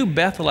 but you,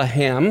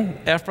 Bethlehem,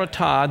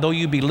 Ephratah, though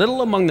you be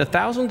little among the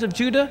thousands of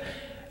Judah,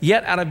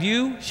 yet out of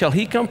you shall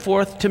he come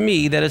forth to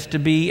me that is to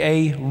be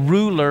a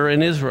ruler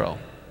in Israel.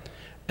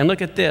 And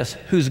look at this,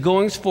 whose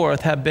goings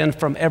forth have been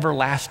from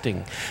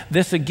everlasting.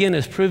 This again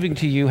is proving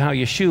to you how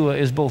Yeshua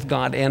is both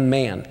God and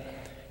man.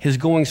 His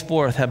goings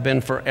forth have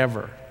been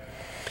forever.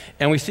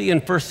 And we see in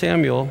 1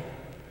 Samuel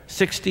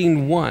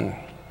 16:1,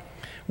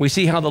 we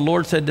see how the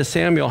Lord said to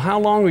Samuel, how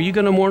long are you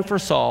going to mourn for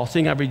Saul,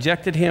 seeing I've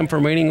rejected him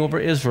from reigning over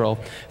Israel?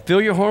 Fill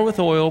your horn with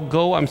oil.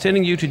 Go, I'm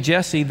sending you to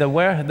Jesse, the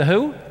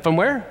who? From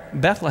where?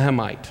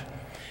 Bethlehemite.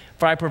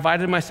 For I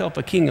provided myself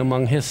a king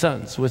among his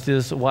sons, which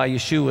is why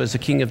Yeshua is the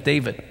king of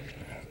David.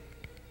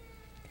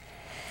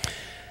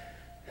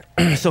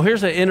 So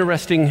here's an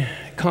interesting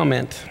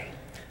comment.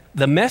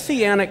 The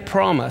messianic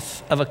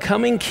promise of a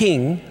coming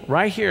king,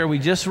 right here we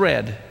just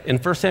read in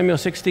 1 Samuel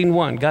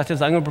 16:1. God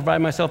says, I'm going to provide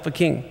myself a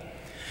king.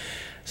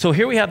 So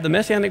here we have the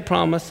messianic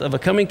promise of a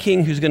coming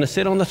king who's going to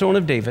sit on the throne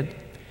of David.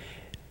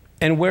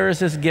 And where is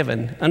this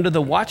given? Under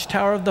the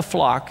watchtower of the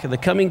flock, the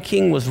coming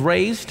king was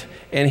raised,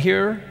 and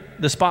here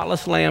the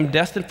spotless lamb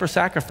destined for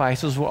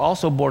sacrifices were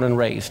also born and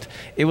raised.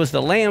 It was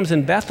the lambs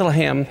in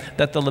Bethlehem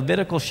that the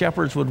Levitical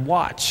shepherds would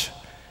watch.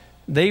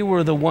 They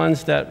were the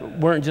ones that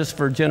weren't just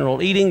for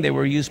general eating, they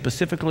were used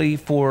specifically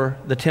for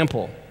the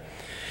temple.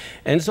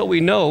 And so we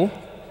know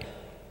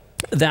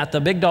that the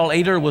Migdal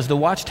Eder was the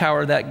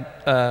watchtower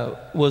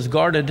that was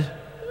guarded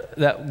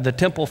the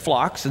temple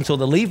flocks, and so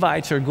the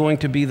Levites are going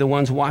to be the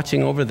ones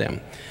watching over them.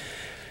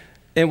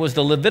 It was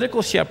the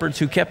Levitical shepherds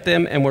who kept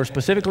them and were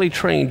specifically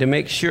trained to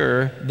make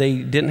sure they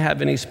didn't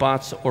have any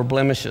spots or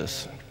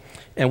blemishes.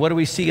 And what do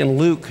we see in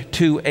Luke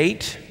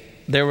 2:8?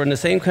 There were in the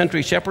same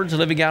country shepherds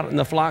living out in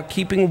the flock,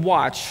 keeping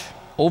watch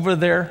over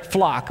their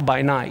flock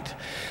by night.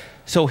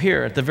 So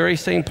here, at the very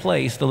same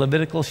place, the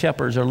Levitical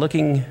shepherds are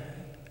looking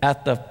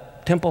at the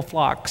temple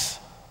flocks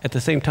at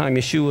the same time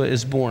Yeshua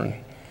is born.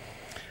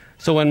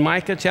 So in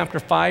Micah chapter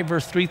 5,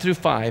 verse 3 through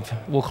 5,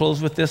 we'll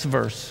close with this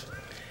verse.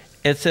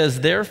 It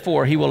says,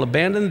 therefore, he will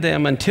abandon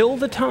them until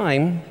the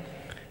time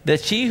that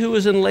she who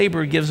is in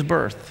labor gives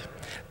birth.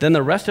 Then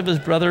the rest of his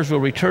brothers will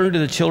return to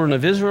the children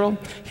of Israel.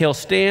 He'll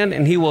stand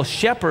and he will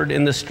shepherd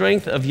in the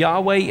strength of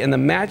Yahweh and the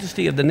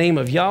majesty of the name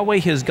of Yahweh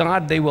his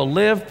God. They will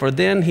live, for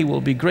then he will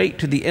be great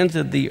to the ends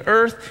of the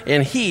earth,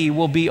 and he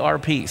will be our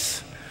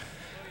peace.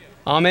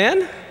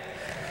 Amen?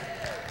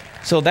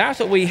 So that's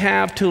what we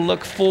have to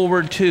look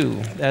forward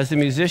to. As the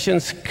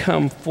musicians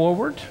come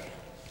forward,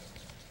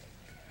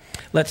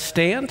 let's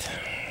stand.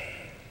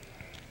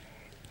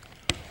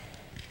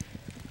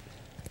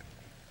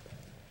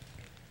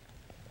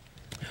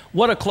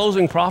 What a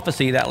closing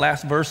prophecy that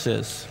last verse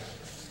is.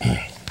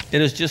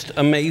 It is just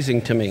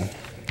amazing to me.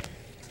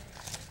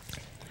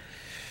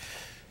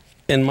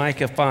 In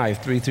Micah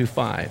 5, 3 through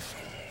 5.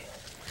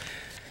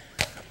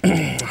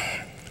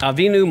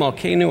 Avinu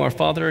Malkeinu, our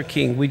Father, our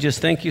King, we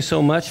just thank you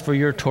so much for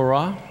your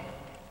Torah,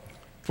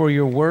 for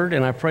your word,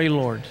 and I pray,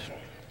 Lord,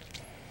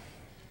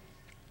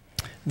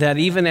 that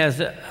even as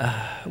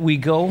we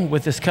go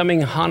with this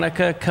coming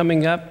Hanukkah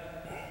coming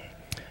up,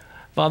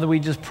 Father, we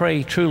just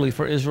pray truly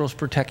for Israel's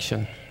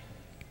protection.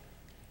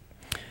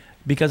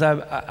 Because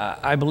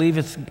I believe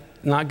it's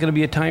not going to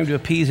be a time to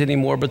appease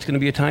anymore, but it's going to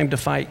be a time to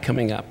fight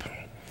coming up.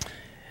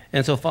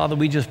 And so, Father,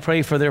 we just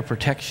pray for their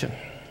protection,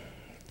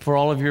 for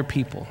all of your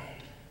people.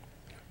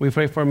 We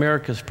pray for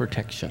America's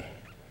protection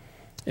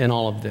in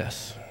all of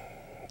this.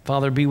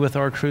 Father, be with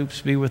our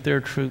troops, be with their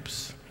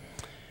troops.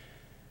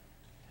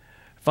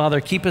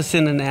 Father, keep us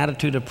in an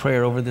attitude of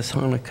prayer over this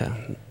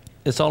Hanukkah.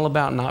 It's all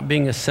about not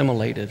being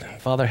assimilated.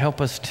 Father,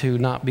 help us to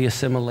not be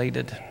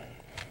assimilated.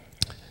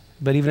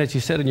 But even as you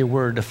said in your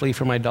word, to flee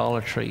from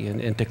idolatry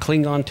and to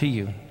cling on to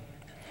you.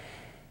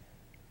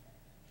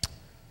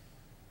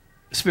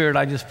 Spirit,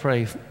 I just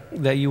pray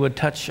that you would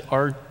touch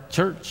our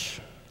church,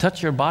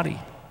 touch your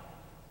body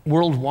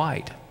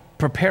worldwide.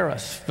 Prepare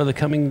us for the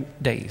coming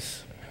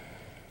days.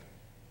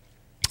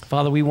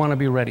 Father, we want to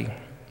be ready.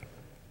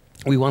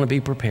 We want to be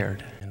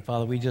prepared. And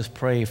Father, we just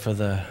pray for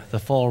the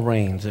fall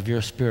rains of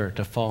your Spirit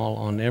to fall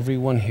on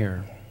everyone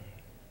here.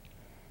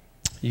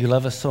 You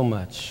love us so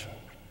much.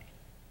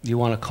 You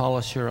want to call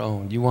us your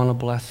own. You want to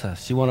bless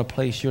us. You want to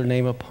place your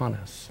name upon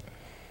us.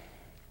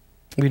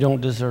 We don't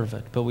deserve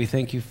it, but we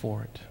thank you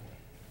for it.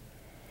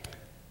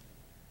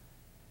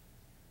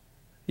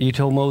 You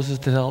told Moses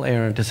to tell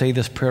Aaron to say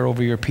this prayer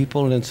over your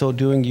people, and in so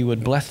doing, you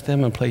would bless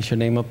them and place your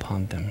name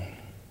upon them.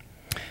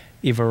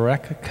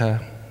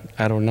 Ivarekka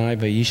Adonai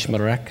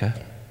vayishmereka,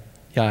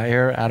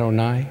 Yair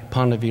Adonai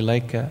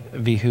panavileka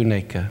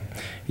vihuneka,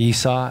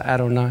 Yisa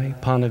Adonai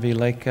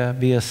panavileka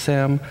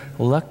viasem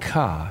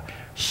laka.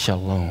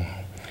 Shalom.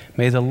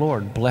 May the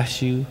Lord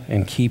bless you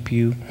and keep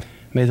you.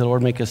 May the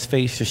Lord make his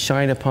face to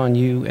shine upon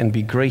you and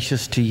be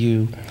gracious to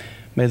you.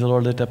 May the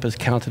Lord lift up his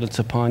countenance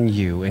upon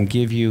you and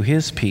give you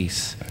his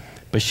peace.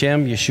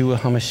 B'Shem Yeshua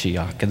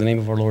HaMashiach. In the name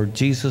of our Lord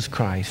Jesus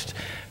Christ,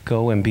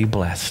 go and be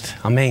blessed.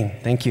 Amen.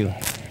 Thank you.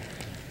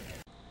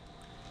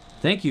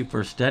 Thank you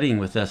for studying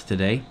with us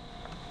today.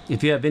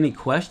 If you have any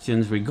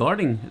questions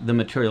regarding the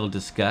material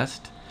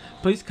discussed,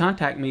 please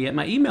contact me at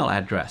my email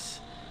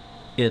address.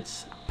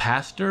 It's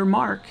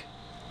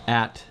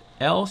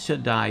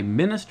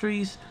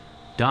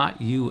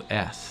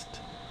pastormark@elshaddaiministries.us.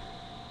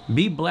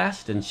 Be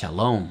blessed and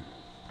shalom.